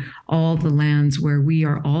to all the lands where we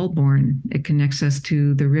are all born. It connects us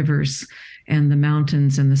to the rivers and the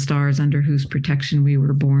mountains and the stars under whose protection we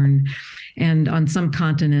were born. And on some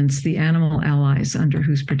continents, the animal allies under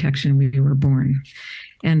whose protection we were born.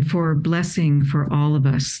 And for blessing for all of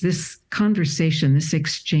us, this conversation, this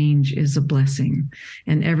exchange is a blessing.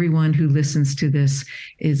 And everyone who listens to this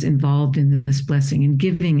is involved in this blessing and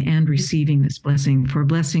giving and receiving this blessing. For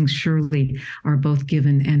blessings surely are both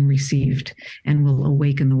given and received and will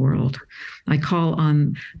awaken the world. I call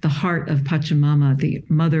on the heart of Pachamama, the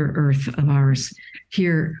Mother Earth of ours,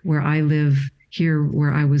 here where I live, here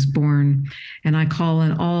where I was born. And I call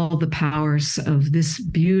on all the powers of this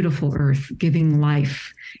beautiful earth, giving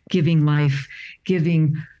life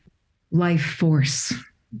force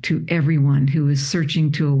to everyone who is searching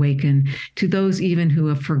to awaken, to those even who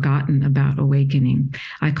have forgotten about awakening.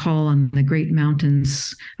 I call on the great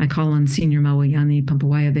mountains. I call on Senior Mawayani,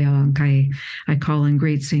 Pampawaya de Alancay. I call on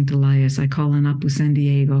Great St. Elias. I call on Apu San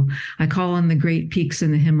Diego. I call on the great peaks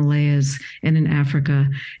in the Himalayas and in Africa.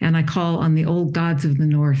 And I call on the old gods of the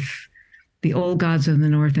north, the old gods of the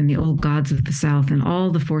north and the old gods of the south, and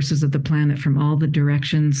all the forces of the planet from all the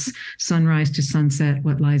directions, sunrise to sunset,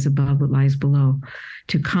 what lies above, what lies below,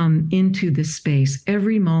 to come into this space.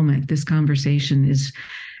 Every moment this conversation is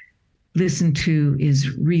listened to, is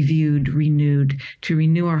reviewed, renewed, to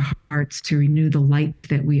renew our hearts, to renew the light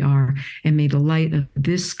that we are. And may the light of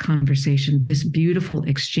this conversation, this beautiful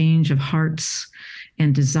exchange of hearts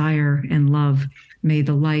and desire and love, may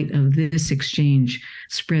the light of this exchange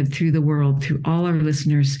spread through the world, through all our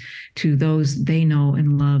listeners, to those they know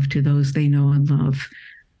and love, to those they know and love,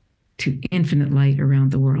 to infinite light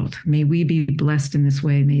around the world. May we be blessed in this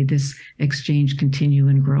way. May this exchange continue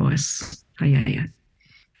and grow us. Hayaya.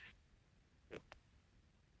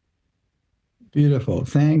 Beautiful.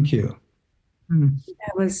 Thank you.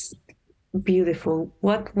 That was beautiful.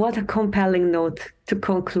 What a compelling note to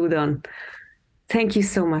conclude on. Thank you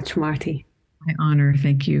so much, Marti. My honor.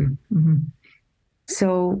 Thank you. Mm-hmm.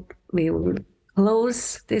 So we will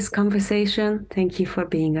close this conversation. Thank you for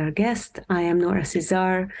being our guest. I am Nora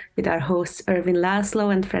Cesar with our hosts Erwin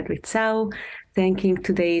Laszlo and Frederick Tsao, thanking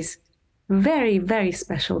today's very, very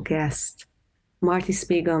special guest, Marti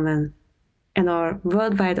Spiegelman, and our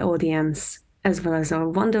worldwide audience, as well as our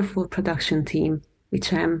wonderful production team,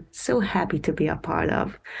 which I am so happy to be a part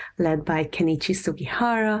of, led by Kenichi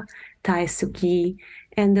Sugihara, Tai Suki,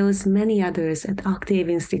 and those many others at Octave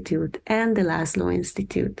Institute and the Laszlo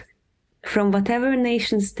Institute. From whatever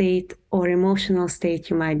nation state or emotional state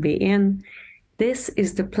you might be in, this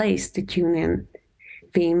is the place to tune in.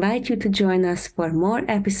 We invite you to join us for more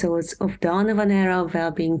episodes of Dawn of an Era of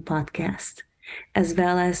Wellbeing podcast, as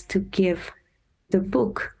well as to give the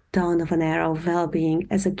book Dawn of an Era of Wellbeing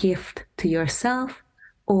as a gift to yourself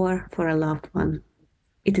or for a loved one.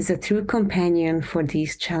 It is a true companion for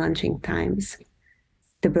these challenging times.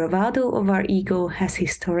 The bravado of our ego has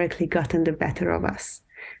historically gotten the better of us.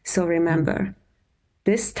 So remember,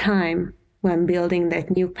 this time when building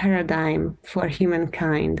that new paradigm for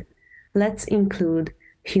humankind, let's include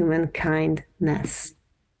humankindness.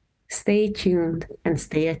 Stay tuned and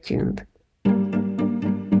stay attuned.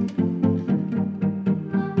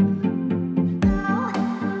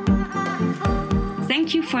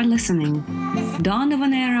 Thank you for listening. Dawn of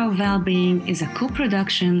an Era of Wellbeing is a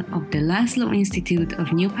co-production of the Laszlo Institute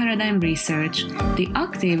of New Paradigm Research, the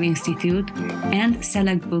Octave Institute, and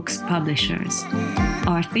Select Books Publishers.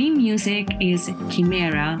 Our theme music is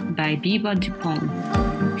Chimera by Biba Dupont.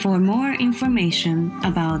 For more information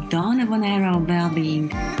about Dawn of an Era of Wellbeing,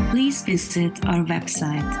 please visit our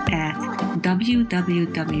website at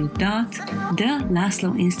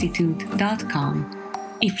www.thelaszloinstitute.com.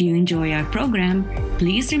 If you enjoy our program,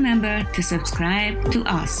 please remember to subscribe to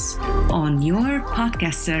us on your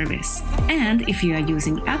podcast service. And if you are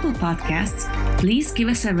using Apple Podcasts, please give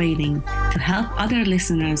us a rating to help other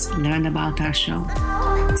listeners learn about our show.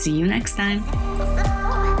 See you next time.